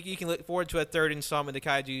would say you can look forward to a third installment of the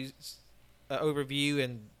Kaiju overview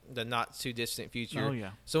in the not too distant future. Oh yeah.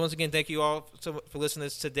 So once again, thank you all for listening to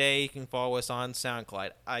us today. You can follow us on SoundCloud,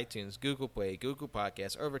 iTunes, Google Play, Google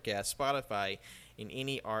Podcasts, Overcast, Spotify, and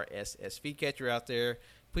any RSS feed catcher out there.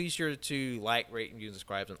 Please be sure to like, rate, and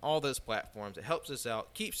subscribe on all those platforms. It helps us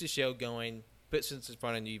out, keeps the show going, puts us in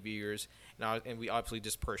front of new viewers, And we obviously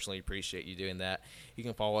just personally appreciate you doing that. You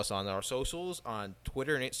can follow us on our socials on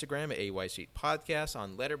Twitter and Instagram at AYC Podcast,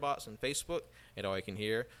 on Letterboxd and Facebook at All You Can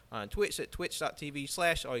Hear, on Twitch at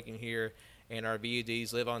twitch.tv/All You Can Hear, and our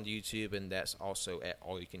VODs live on YouTube, and that's also at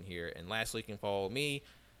All You Can Hear. And lastly, you can follow me,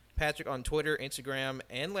 Patrick, on Twitter, Instagram,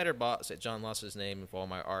 and Letterboxd at John Lost His Name, and follow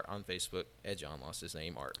my art on Facebook at John Lost His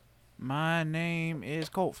Name Art. My name is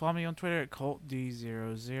Colt. Follow me on Twitter at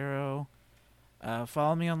ColtD00.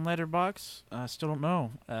 Follow me on Letterboxd. Still don't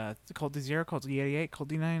know. Colt D0, Colt D88, Colt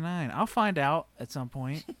D99. I'll find out at some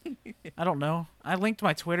point. I don't know. I linked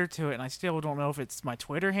my Twitter to it, and I still don't know if it's my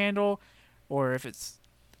Twitter handle or if it's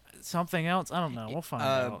something else. I don't know. We'll find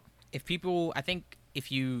out. If people, I think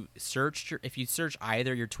if you search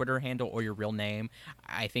either your Twitter handle or your real name,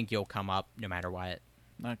 I think you'll come up no matter what.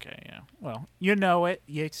 Okay, yeah. Well, you know it.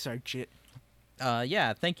 You search it.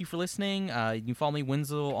 Yeah, thank you for listening. You can follow me,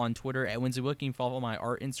 Wenzel, on Twitter at WenzelWilkie. You can follow my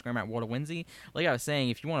art Instagram at World of Wenzy. Like I was saying,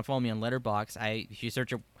 if you want to follow me on Letterboxd, if you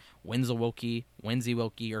search up Wenzel Wilkie, Wenzy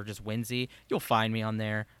Wilkie, or just Wenzy, you'll find me on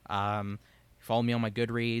there. Follow me on my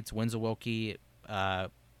Goodreads, Wenzel Wilkie,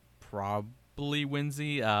 probably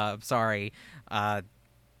Wenzy. Sorry.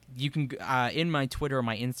 You can in my Twitter or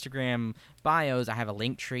my Instagram bios, I have a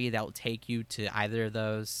link tree that will take you to either of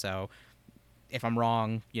those. So if I'm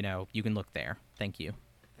wrong, you can look there. Thank you.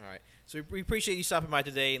 All right. So we appreciate you stopping by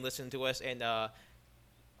today and listening to us, and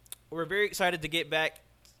we're very excited to get back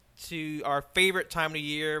to our favorite time of the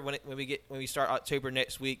year when we start October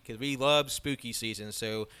next week, because we love spooky season.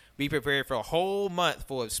 So be prepared for a whole month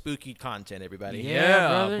full of spooky content, everybody. Yeah,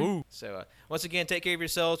 brother. Woo. So once again, take care of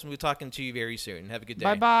yourselves, and we'll be talking to you very soon. Have a good day.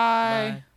 Bye-bye. Bye.